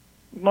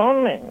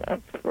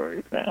 Loneliness, for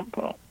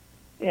example,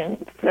 in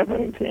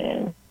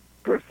 17%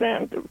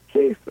 of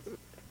cases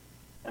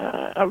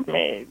of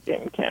MAID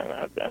in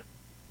Canada,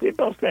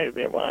 people say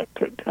they want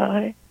to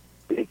die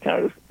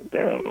because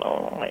they're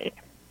lonely.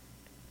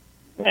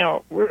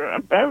 Now, we're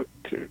about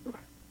to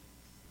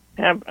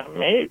have a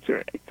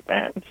major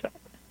expansion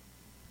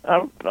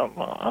of the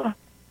law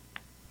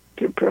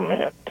to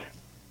permit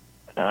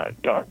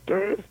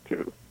doctors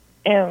to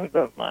end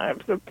the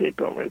lives of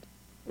people with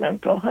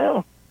mental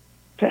health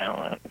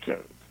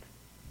challenges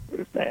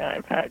who say,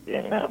 I've had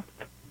enough,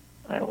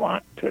 I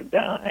want to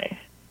die,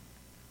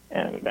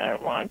 and I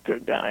want to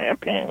die a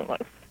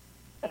painless,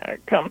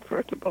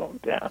 comfortable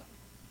death.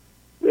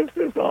 This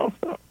is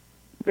also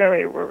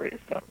very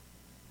worrisome,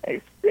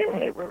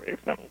 extremely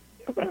worrisome,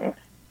 given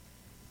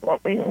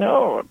what we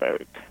know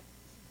about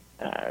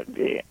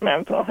the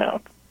mental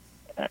health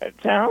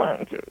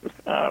challenges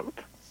of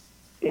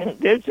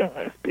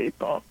Indigenous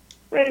people,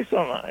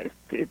 racialized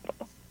people,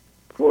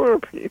 poor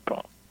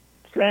people,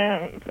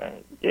 trans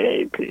and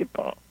gay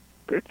people,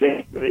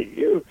 particularly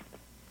youth.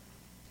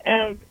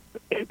 And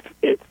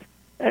it's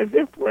as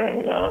if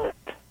we're not,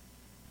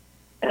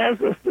 as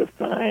a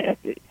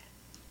society,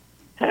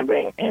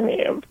 having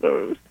any of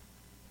those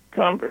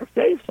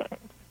conversations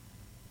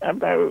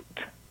about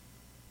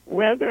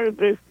whether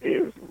this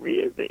is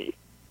really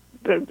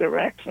the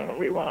direction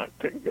we want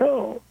to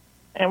go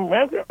and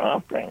whether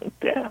offering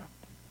death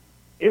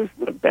is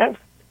the best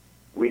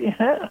we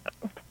have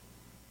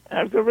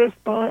as a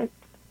response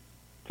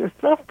to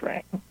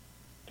suffering,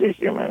 to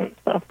human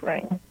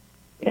suffering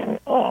in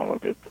all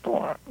of its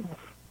forms.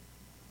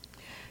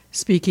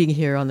 Speaking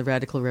here on the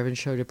Radical Reverend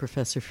Show to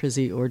Professor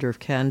Frizzy, Order of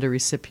Canada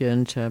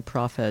recipient,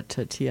 prof at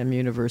TM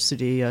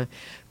University,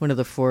 one of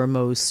the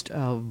foremost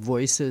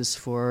voices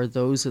for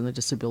those in the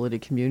disability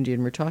community.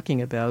 And we're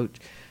talking about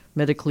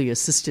medically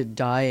assisted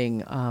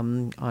dying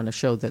on a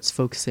show that's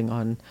focusing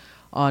on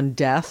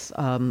death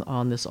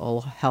on this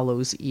All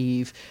Hallows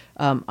Eve.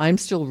 I'm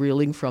still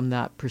reeling from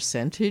that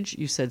percentage.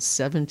 You said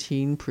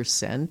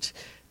 17%.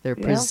 Their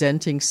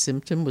presenting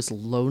symptom was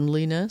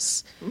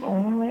loneliness.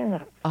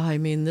 Loneliness. I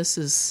mean, this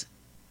is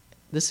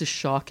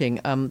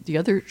shocking. The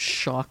other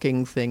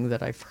shocking thing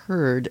that I've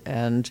heard,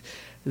 and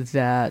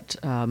that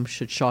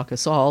should shock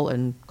us all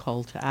and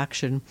call to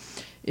action,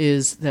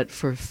 is that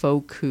for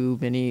folk who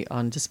many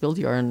on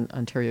disability are on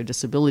Ontario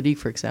Disability,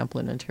 for example,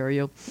 in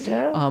Ontario,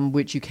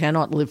 which you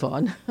cannot live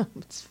on,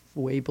 it's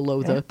way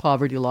below the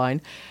poverty line,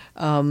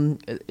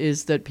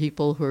 is that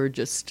people who are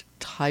just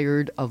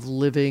tired of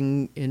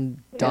living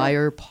in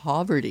dire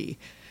poverty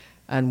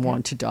and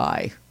want to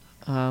die.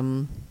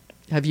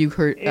 Have you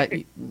heard?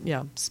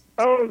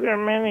 Oh, there are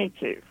many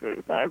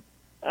cases. I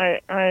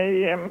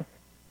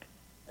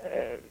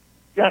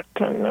got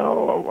to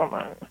know a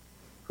woman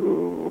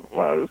who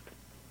was,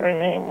 her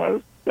name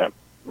was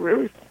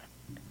Ruth.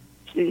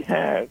 She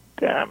had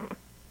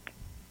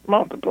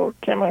multiple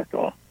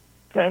chemical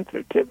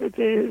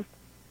sensitivities,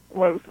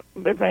 was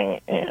living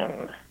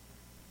in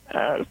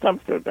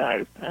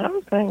subsidized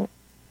housing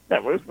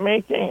that was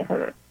making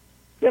her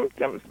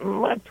symptoms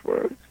much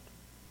worse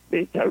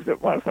because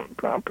it wasn't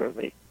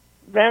properly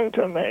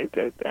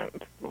ventilated,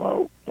 and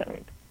smoke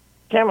and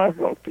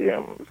chemical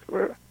fumes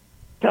were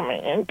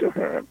coming into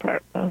her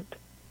apartment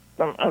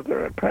from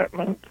other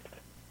apartments.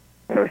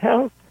 Her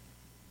health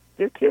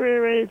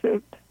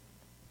deteriorated,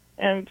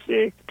 and she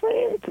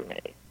explained to me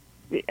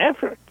the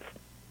efforts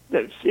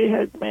that she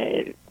had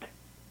made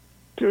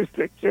to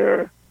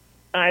secure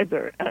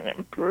either an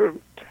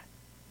improved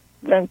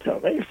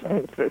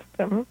ventilation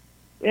system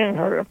in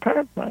her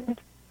apartment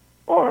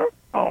or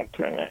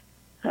alternate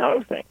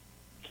housing.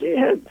 She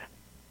had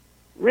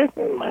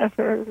written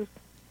letters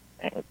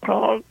and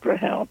called for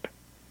help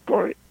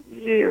for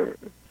years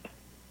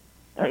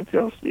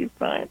until she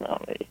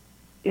finally,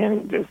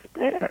 in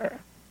despair,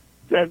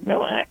 said,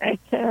 no, I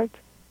can't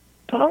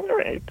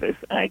tolerate this.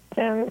 I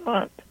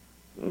cannot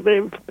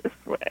live this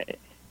way.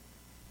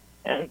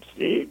 and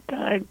she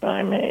died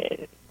by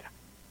maid.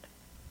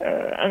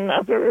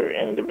 Another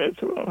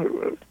individual who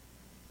was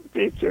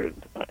featured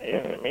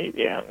in the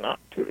media not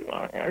too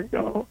long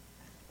ago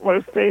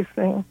was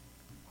facing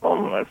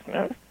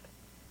homelessness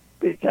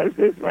because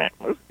his rent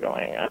was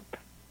going up.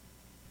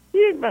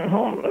 He had been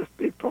homeless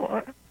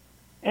before,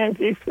 and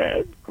he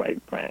said,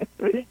 quite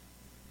frankly,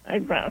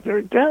 I'd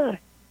rather die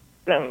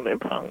than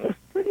live on the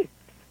streets.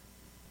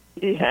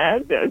 He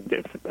had a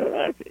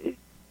disability,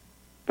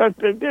 but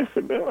the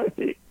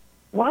disability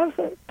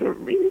wasn't the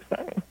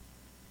reason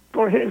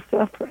for his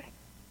suffering.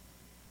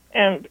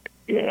 And,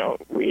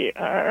 we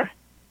are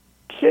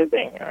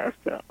kidding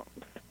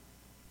ourselves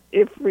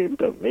if we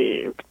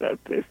believe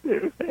that this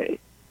is a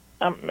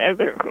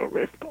medical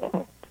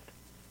response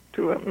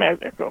to a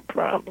medical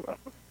problem.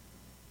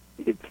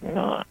 It's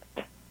not.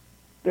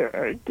 There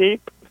are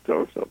deep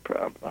social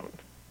problems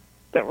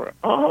that we're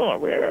all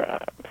aware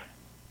of,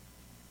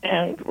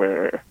 and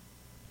we're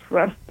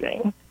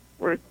trusting,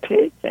 we're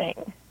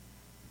taking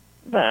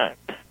that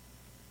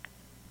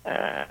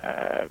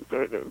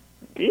sort of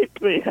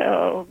deeply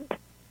held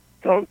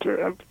culture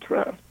of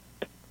trust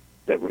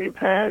that we've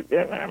had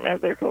in our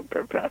medical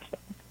profession,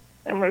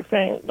 and we're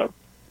saying, look,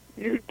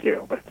 you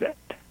deal with it.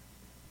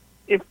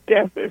 If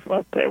death is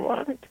what they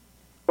want,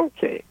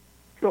 okay,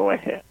 go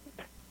ahead.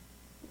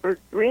 We're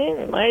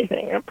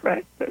green-lighting a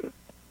practice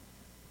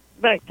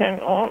that can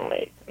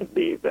only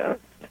lead us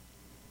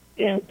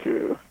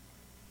into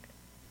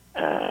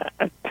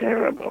a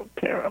terrible,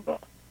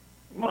 terrible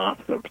loss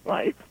of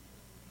life,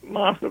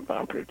 loss of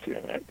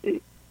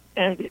opportunity,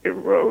 and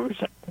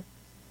erosion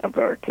of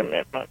our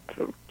commitment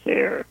of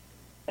care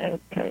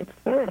and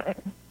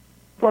concern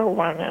for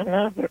one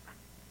another.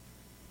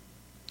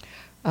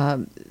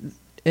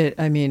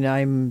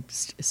 I'm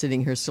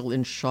sitting here still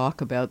in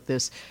shock about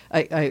this.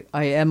 I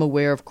am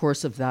aware, of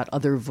course, of that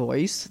other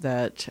voice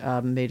that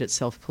made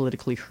itself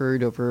politically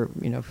heard over,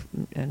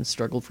 and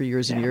struggled for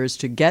years and years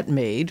to get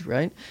made,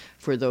 right,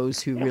 for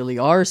those who really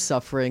are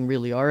suffering,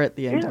 really are at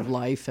the end of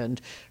life,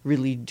 and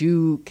really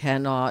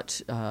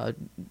cannot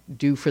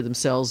do for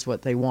themselves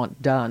what they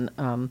want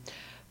done.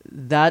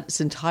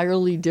 That's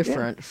entirely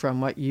different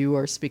from what you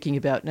are speaking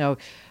about now.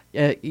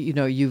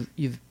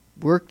 You've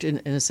worked in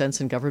a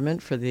sense in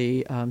government for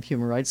the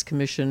Human Rights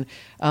Commission.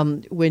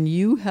 When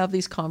you have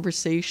these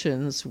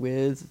conversations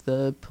with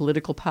the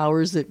political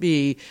powers that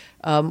be,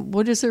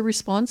 what is their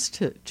response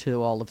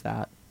to all of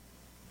that?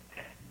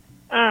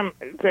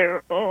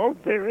 They're all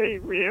very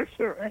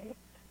reassuring.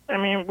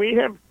 We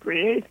have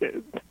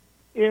created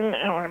in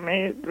our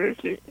MAID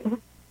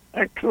regime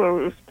a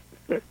closed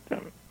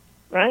system,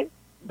 right?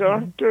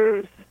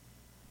 Doctors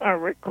are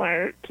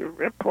required to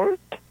report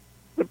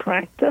the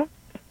practice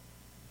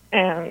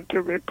and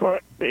to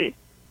report the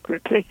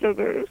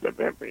particulars of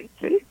every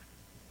case.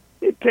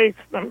 It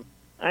takes them,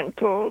 I'm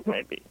told,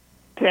 maybe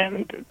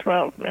 10 to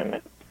 12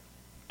 minutes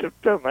to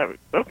fill out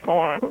the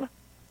form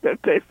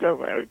that they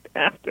fill out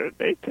after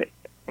they take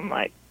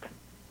life.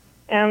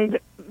 And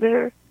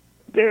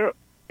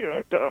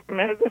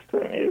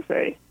medicine is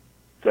a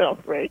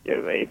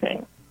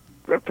self-regulating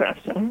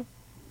profession.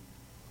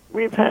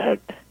 We've had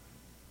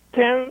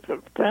tens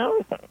of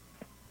thousands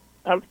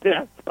of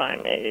deaths by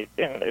maid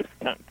in this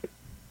country.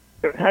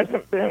 There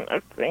hasn't been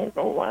a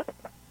single one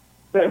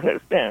that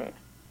has been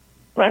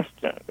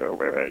questioned or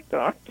where a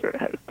doctor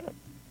has been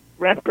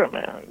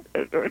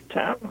reprimanded or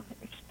challenged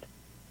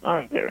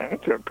on their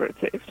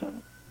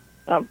interpretation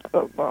of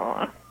the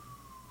law.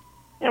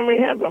 And we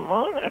have a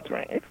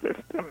monitoring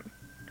system.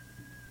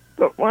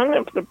 But one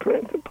of the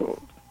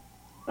principles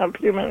of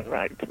human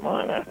rights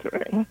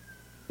monitoring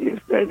is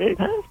that it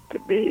has to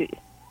be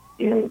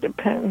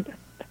independent.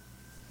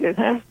 It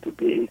has to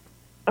be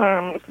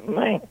arm's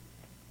length.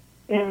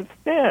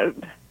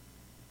 Instead,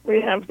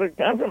 we have the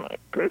government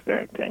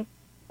presenting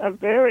a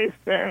very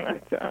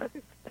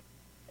sanitized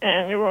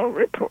annual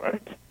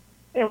report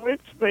in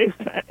which they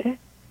say,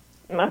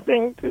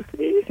 nothing to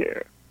see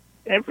here.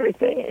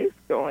 Everything is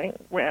going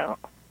well.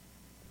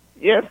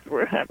 Yes,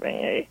 we're having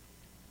a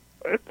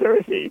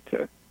 30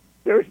 to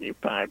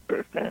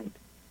 35%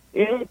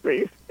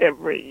 increase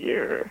every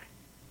year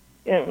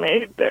in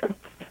maid deaths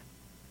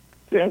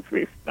since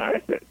we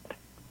started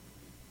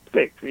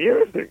 6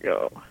 years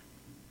ago.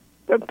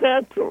 But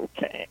that's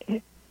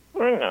okay.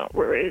 We're not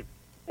worried.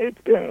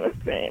 It's been the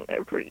same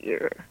every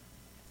year.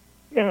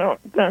 The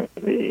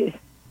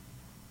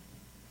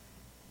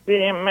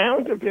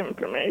amount of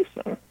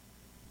information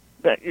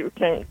that you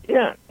can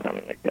get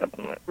from the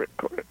government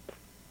reports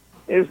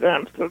is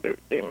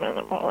absolutely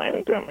minimal.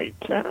 And when we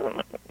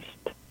challenged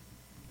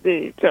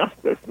the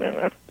Justice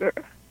Minister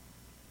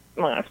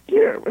last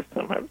year with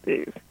some of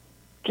these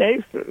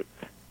cases,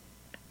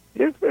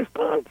 his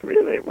response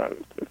really was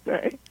to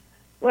say,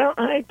 well,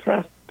 I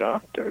trust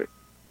doctors,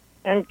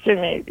 and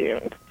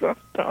Canadians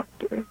trust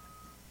doctors,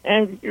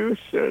 and you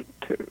should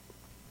too.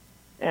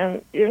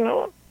 And,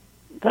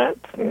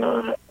 that's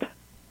not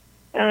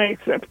an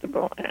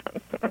acceptable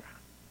answer.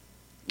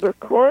 The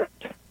court,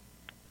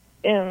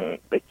 in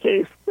the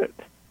case that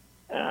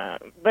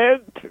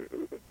led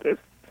to this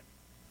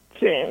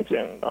change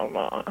in the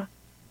law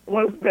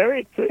was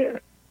very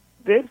clear.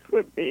 This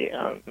would be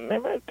a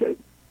limited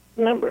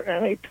number,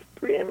 an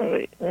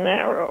extremely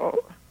narrow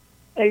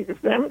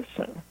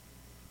exemption,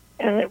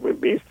 and it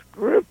would be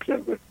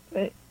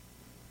scrupulously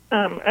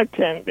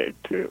attended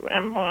to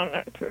and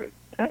monitored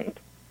and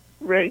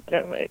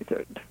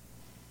regulated.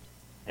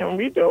 And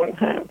we don't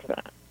have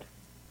that.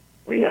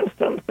 We have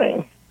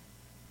something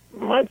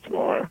much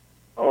more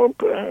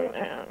open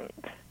and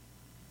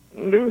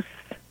loose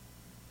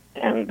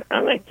and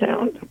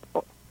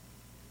unaccountable.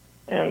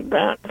 And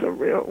that's a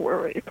real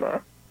worry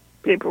for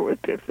people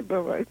with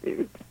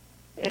disabilities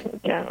in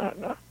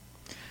Canada.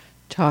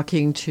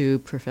 Talking to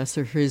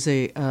Professor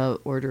Hrize,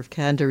 Order of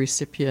Canada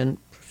recipient,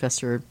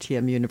 professor of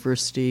TM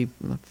University,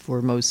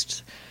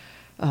 foremost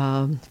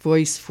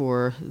voice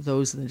for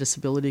those in the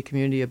disability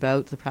community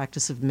about the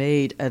practice of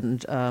MAID.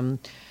 And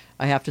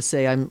I have to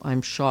say,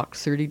 I'm shocked.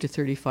 30 to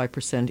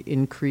 35%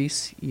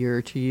 increase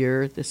year to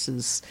year. This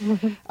is,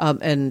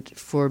 and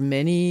for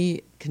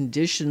many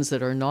conditions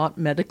that are not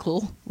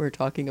medical, we're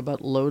talking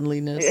about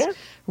loneliness. Yes.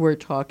 We're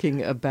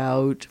talking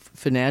about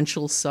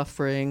financial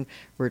suffering.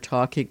 We're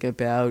talking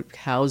about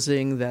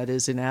housing that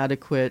is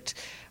inadequate,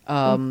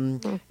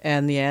 and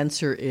the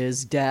answer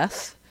is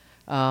death.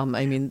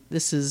 I mean,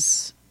 this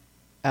is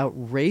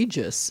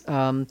outrageous.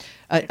 And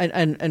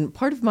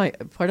part of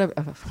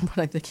what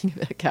I'm thinking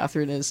about,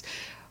 Catherine, is,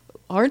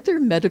 aren't there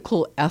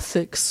medical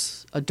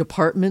ethics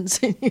departments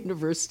in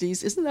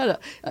universities? Isn't that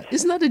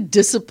a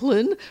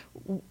discipline?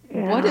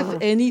 Yeah. What, if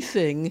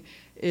anything,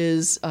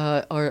 is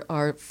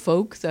are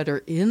folk that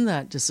are in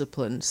that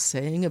discipline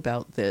saying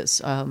about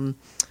this?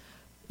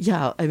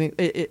 Yeah, I mean,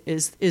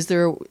 is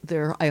there?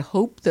 I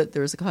hope that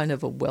there's a kind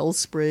of a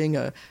wellspring,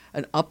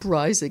 an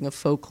uprising of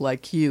folk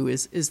like you.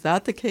 Is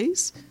that the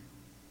case?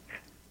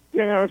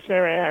 You know,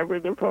 Cheri, I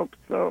would have hoped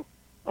so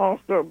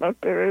also, but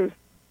there is,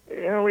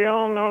 we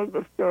all know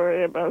the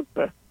story about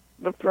the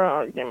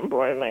frog in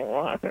boiling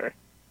water.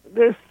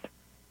 This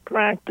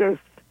practice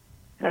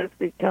has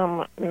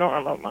become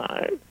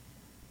normalized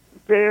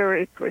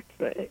very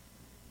quickly,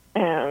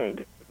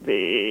 and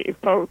the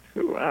folks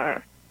who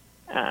are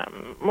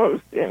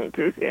most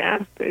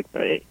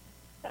enthusiastically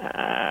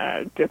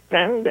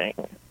defending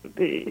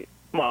the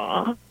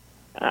law,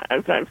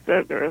 as I've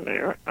said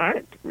earlier,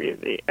 aren't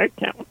really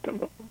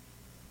accountable.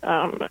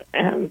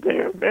 And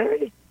they're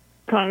very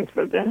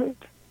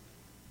confident,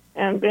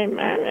 and they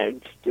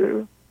manage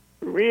to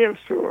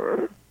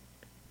reassure,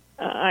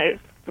 I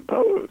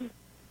suppose,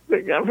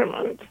 the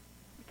government,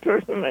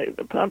 certainly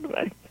the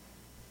public,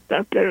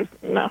 that there's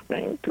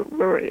nothing to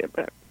worry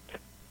about.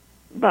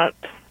 But,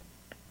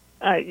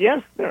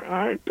 yes, there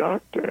are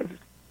doctors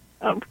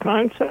of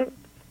conscience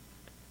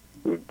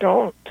who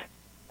don't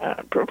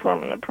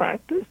perform the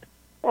practice,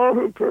 or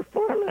who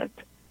perform it,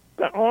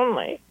 but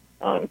only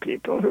on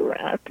people who are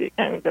at the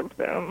end of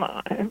their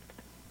lives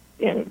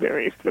in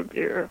very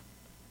severe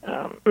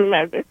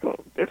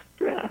medical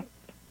distress.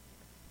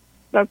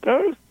 But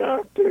those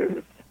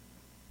doctors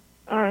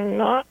are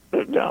not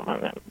the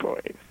dominant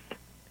voice.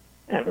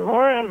 And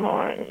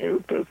more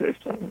new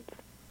physicians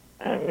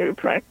and new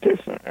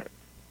practitioners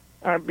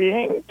are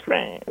being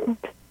trained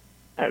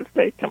as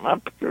they come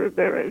up through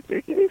their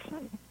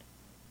education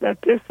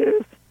that this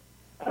is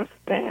a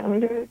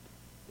standard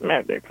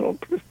medical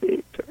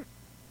procedure.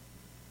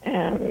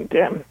 And,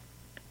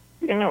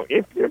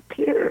 if your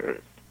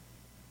peers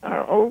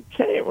are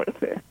okay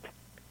with it,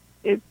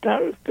 it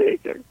does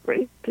take a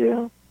great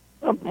deal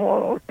of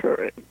moral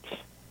courage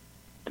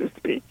to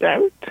speak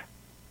out,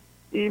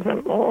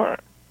 even more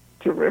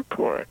to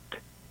report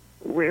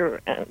where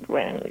and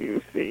when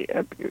you see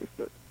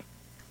abuses.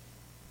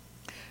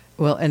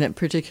 Well, and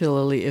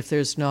particularly if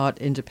there's not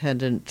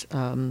independent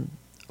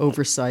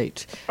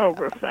oversight,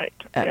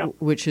 yeah.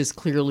 which is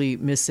clearly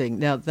missing.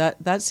 Now,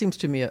 that seems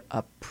to me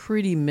a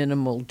pretty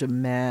minimal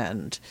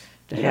demand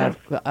to have.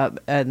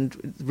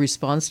 And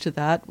response to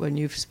that when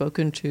you've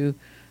spoken to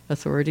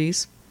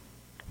authorities?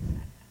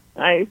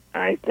 I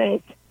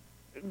think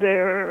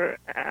they're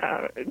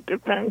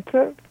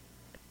defensive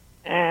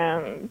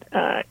and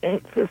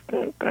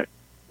insistent that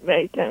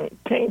they can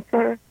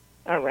tinker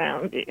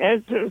around the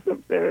edges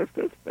of their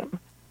system.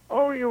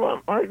 Oh, you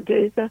want more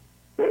data?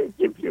 We'll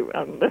give you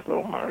a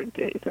little more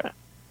data.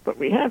 But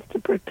we have to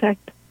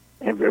protect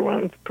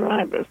everyone's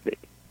privacy.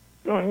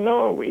 So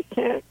no, we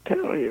can't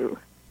tell you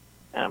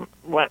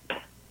what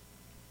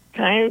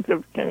kinds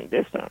of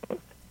conditions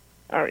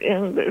are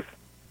in this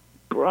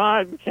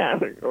broad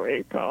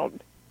category called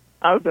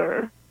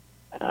other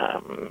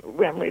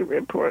when we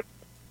report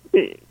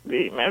the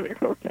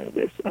medical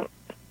conditions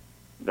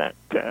that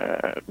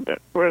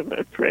were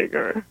the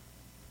trigger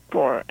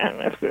for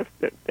an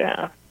assisted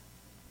death.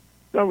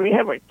 So we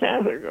have a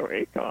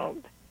category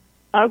called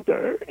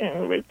other,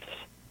 in which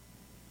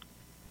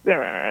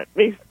there are at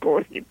least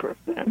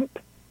 40%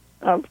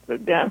 of the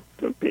deaths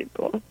of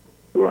people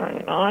who are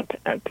not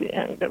at the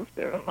end of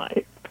their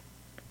life.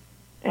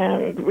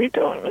 And we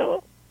don't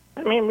know.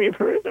 I mean, we've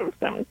heard of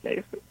some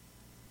cases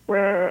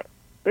where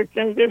the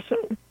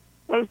condition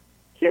was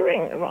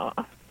hearing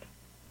loss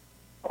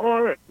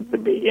or the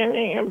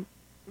beginning of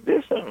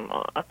vision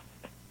loss,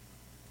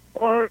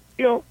 or,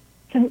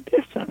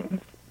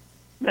 conditions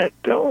that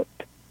don't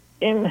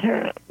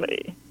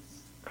inherently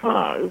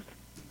cause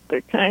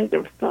the kind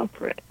of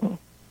suffering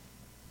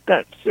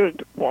that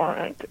should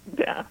warrant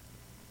death.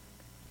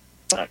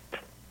 But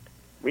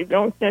we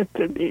don't get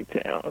the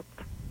details.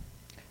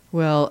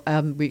 Well,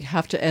 we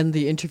have to end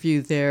the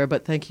interview there,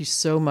 but thank you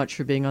so much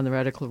for being on the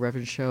Radical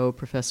Reverend Show,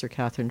 Professor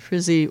Catherine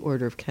Frizzy,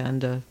 Order of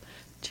Canada,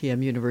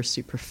 TM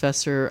University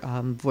professor,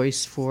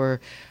 voice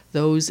for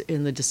those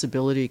in the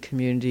disability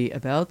community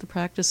about the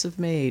practice of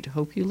MAID.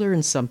 Hope you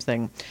learned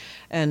something.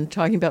 And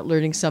talking about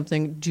learning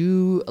something,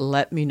 do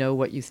let me know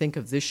what you think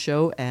of this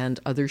show and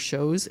other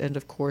shows, and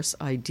of course,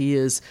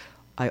 ideas.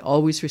 I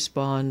always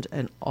respond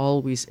and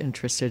always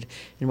interested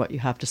in what you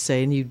have to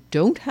say. And you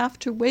don't have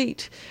to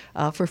wait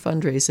for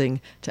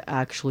fundraising to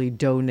actually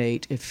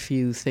donate if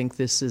you think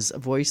this is a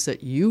voice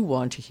that you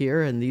want to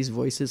hear. And these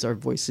voices are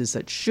voices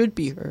that should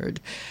be heard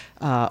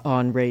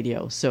on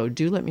radio. So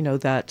do let me know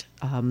that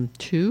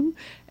too.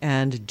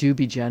 And do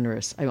be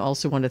generous. I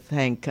also want to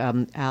thank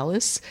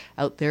Alice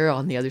out there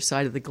on the other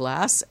side of the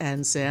glass,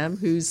 and Sam,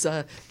 who's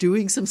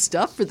doing some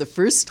stuff for the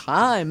first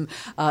time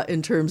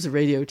in terms of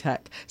radio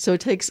tech. So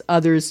it takes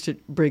others to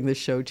bring the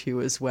show to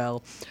you as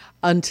well.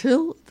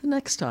 Until the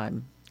next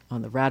time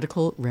on the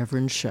Radical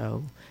Reverend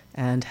Show,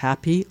 and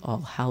happy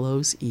All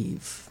Hallows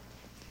Eve.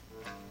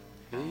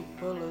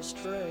 People are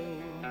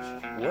strange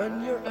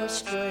when you're a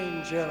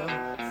stranger.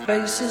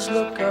 Faces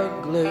look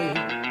ugly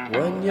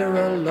when you're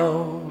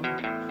alone.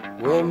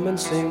 Women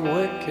seem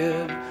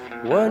wicked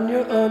when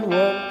you're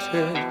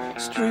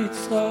unwanted.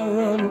 Streets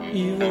are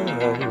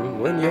uneven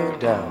when you're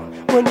down.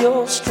 When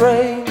you're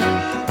strange,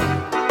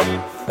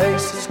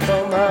 faces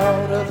come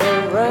out of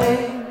the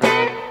rain.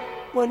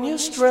 When you're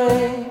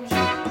strange,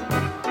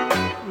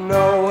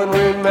 no one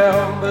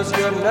remembers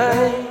your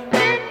name.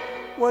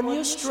 When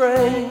you're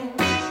strange,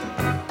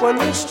 when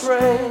you're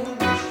strange,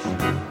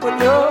 when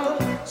you're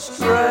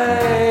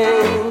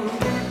strange.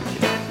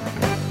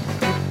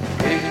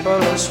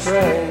 People are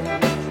strange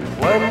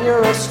when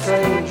you're a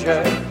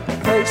stranger.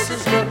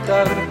 Faces look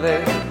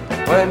ugly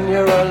when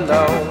you're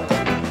alone.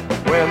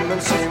 Women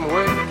seem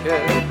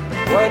wicked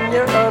when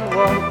you're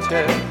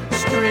unwanted.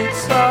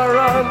 Streets are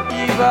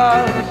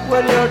uneven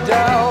when you're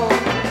down.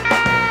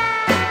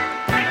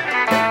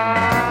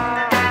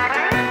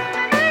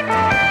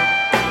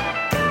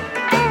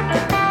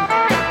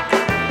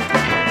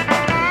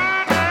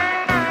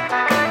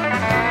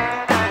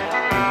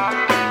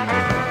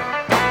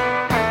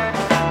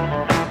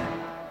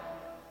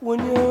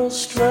 When you're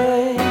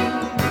strange,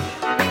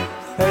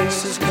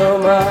 faces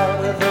come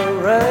out of the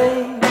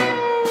rain.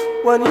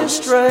 When you're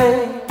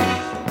strange,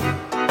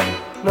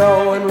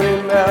 no one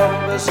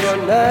remembers your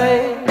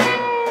name.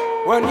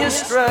 When you're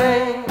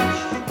strange,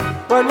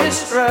 when you're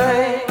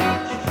strange,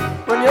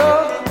 when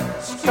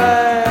you're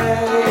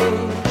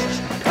strange.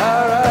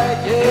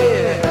 Alright,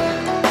 yeah.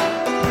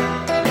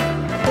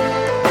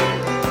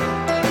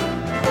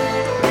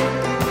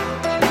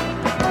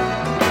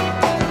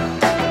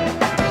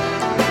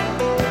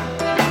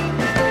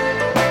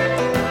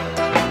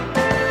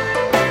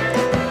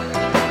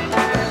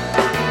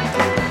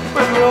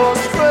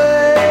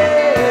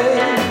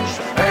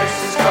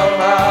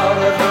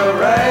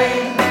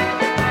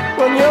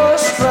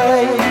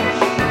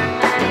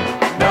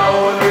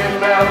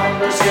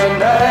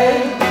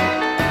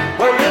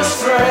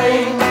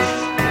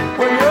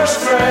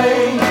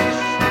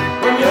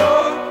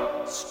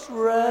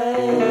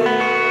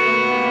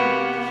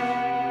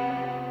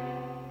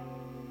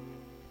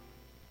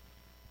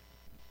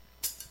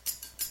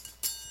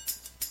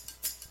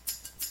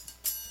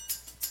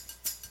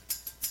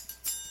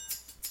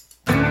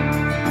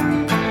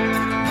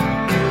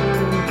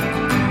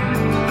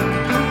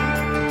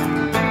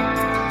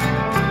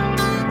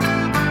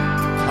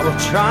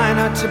 Try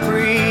not to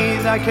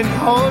breathe, I can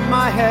hold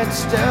my head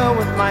still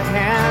with my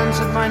hands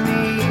at my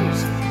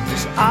knees.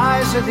 These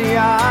eyes are the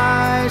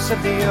eyes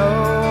of the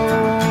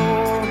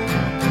old,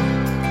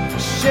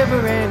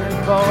 shivering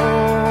and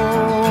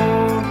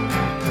bold.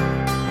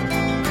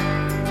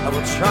 I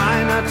will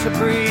try not to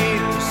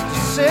breathe, this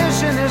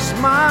decision is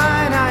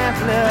mine. I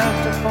have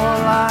lived a full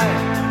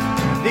life.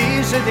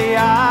 These are the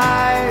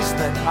eyes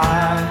that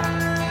I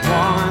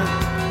want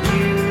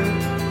you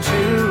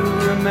to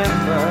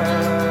remember.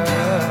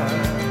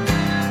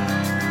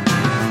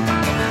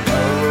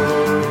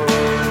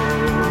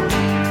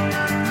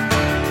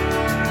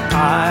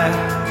 I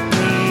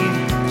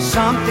need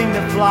something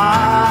to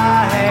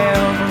fly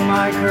over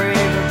my grave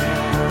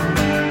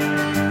again.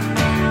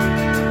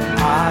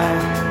 I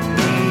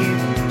need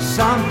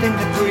something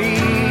to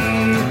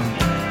breathe.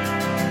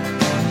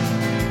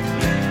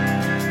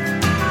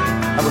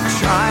 I will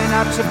try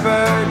not to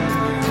burden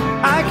you.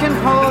 I can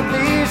hold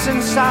these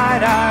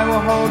inside. I will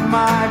hold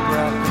my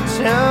breath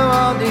until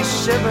all these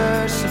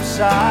shivers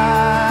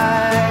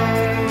subside.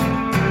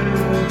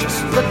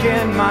 Just look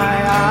in my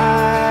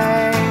eyes.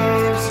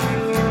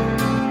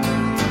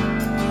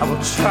 I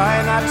will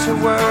try not to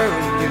worry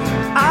you.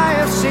 I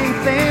have seen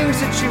things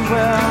that you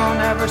will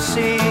never never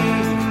see.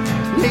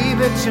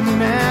 Leave it to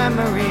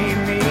memory,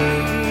 me.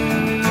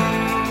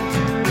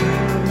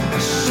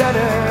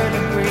 Shudder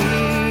to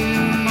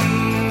breathe.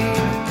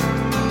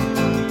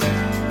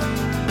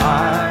 I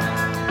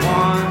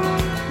want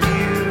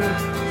you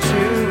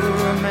to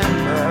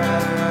remember.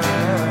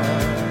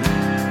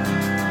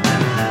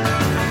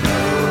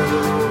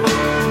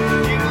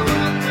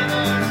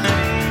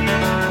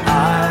 I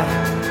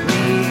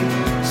need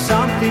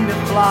something to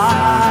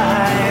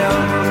fly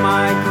over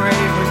my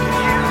grave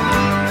again.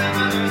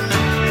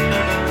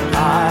 I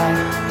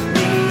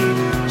need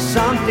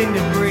something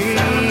to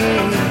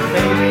breathe.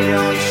 Baby,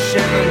 don't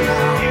shiver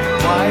now.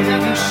 Why do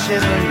you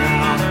shiver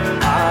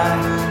now? I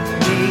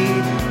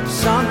need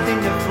something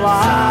to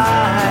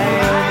fly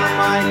over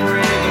my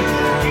grave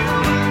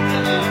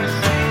again.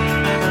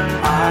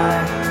 I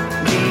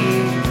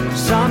need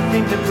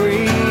something to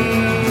breathe.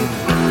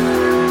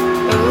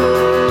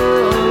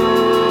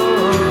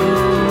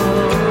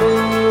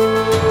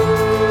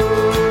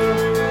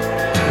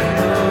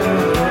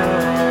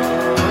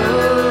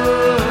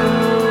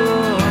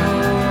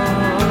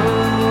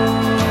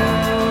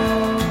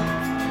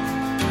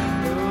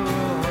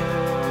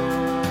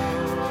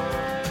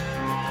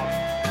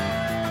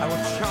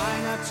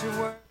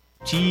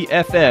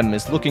 TFM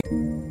is looking.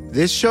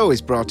 This show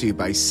is brought to you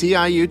by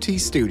CIUT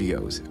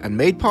Studios and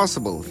made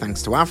possible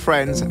thanks to our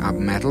friends at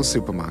Metal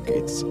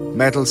Supermarkets.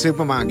 Metal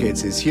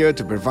Supermarkets is here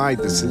to provide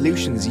the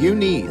solutions you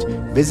need.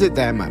 Visit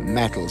them at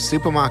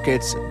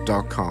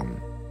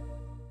metalsupermarkets.com.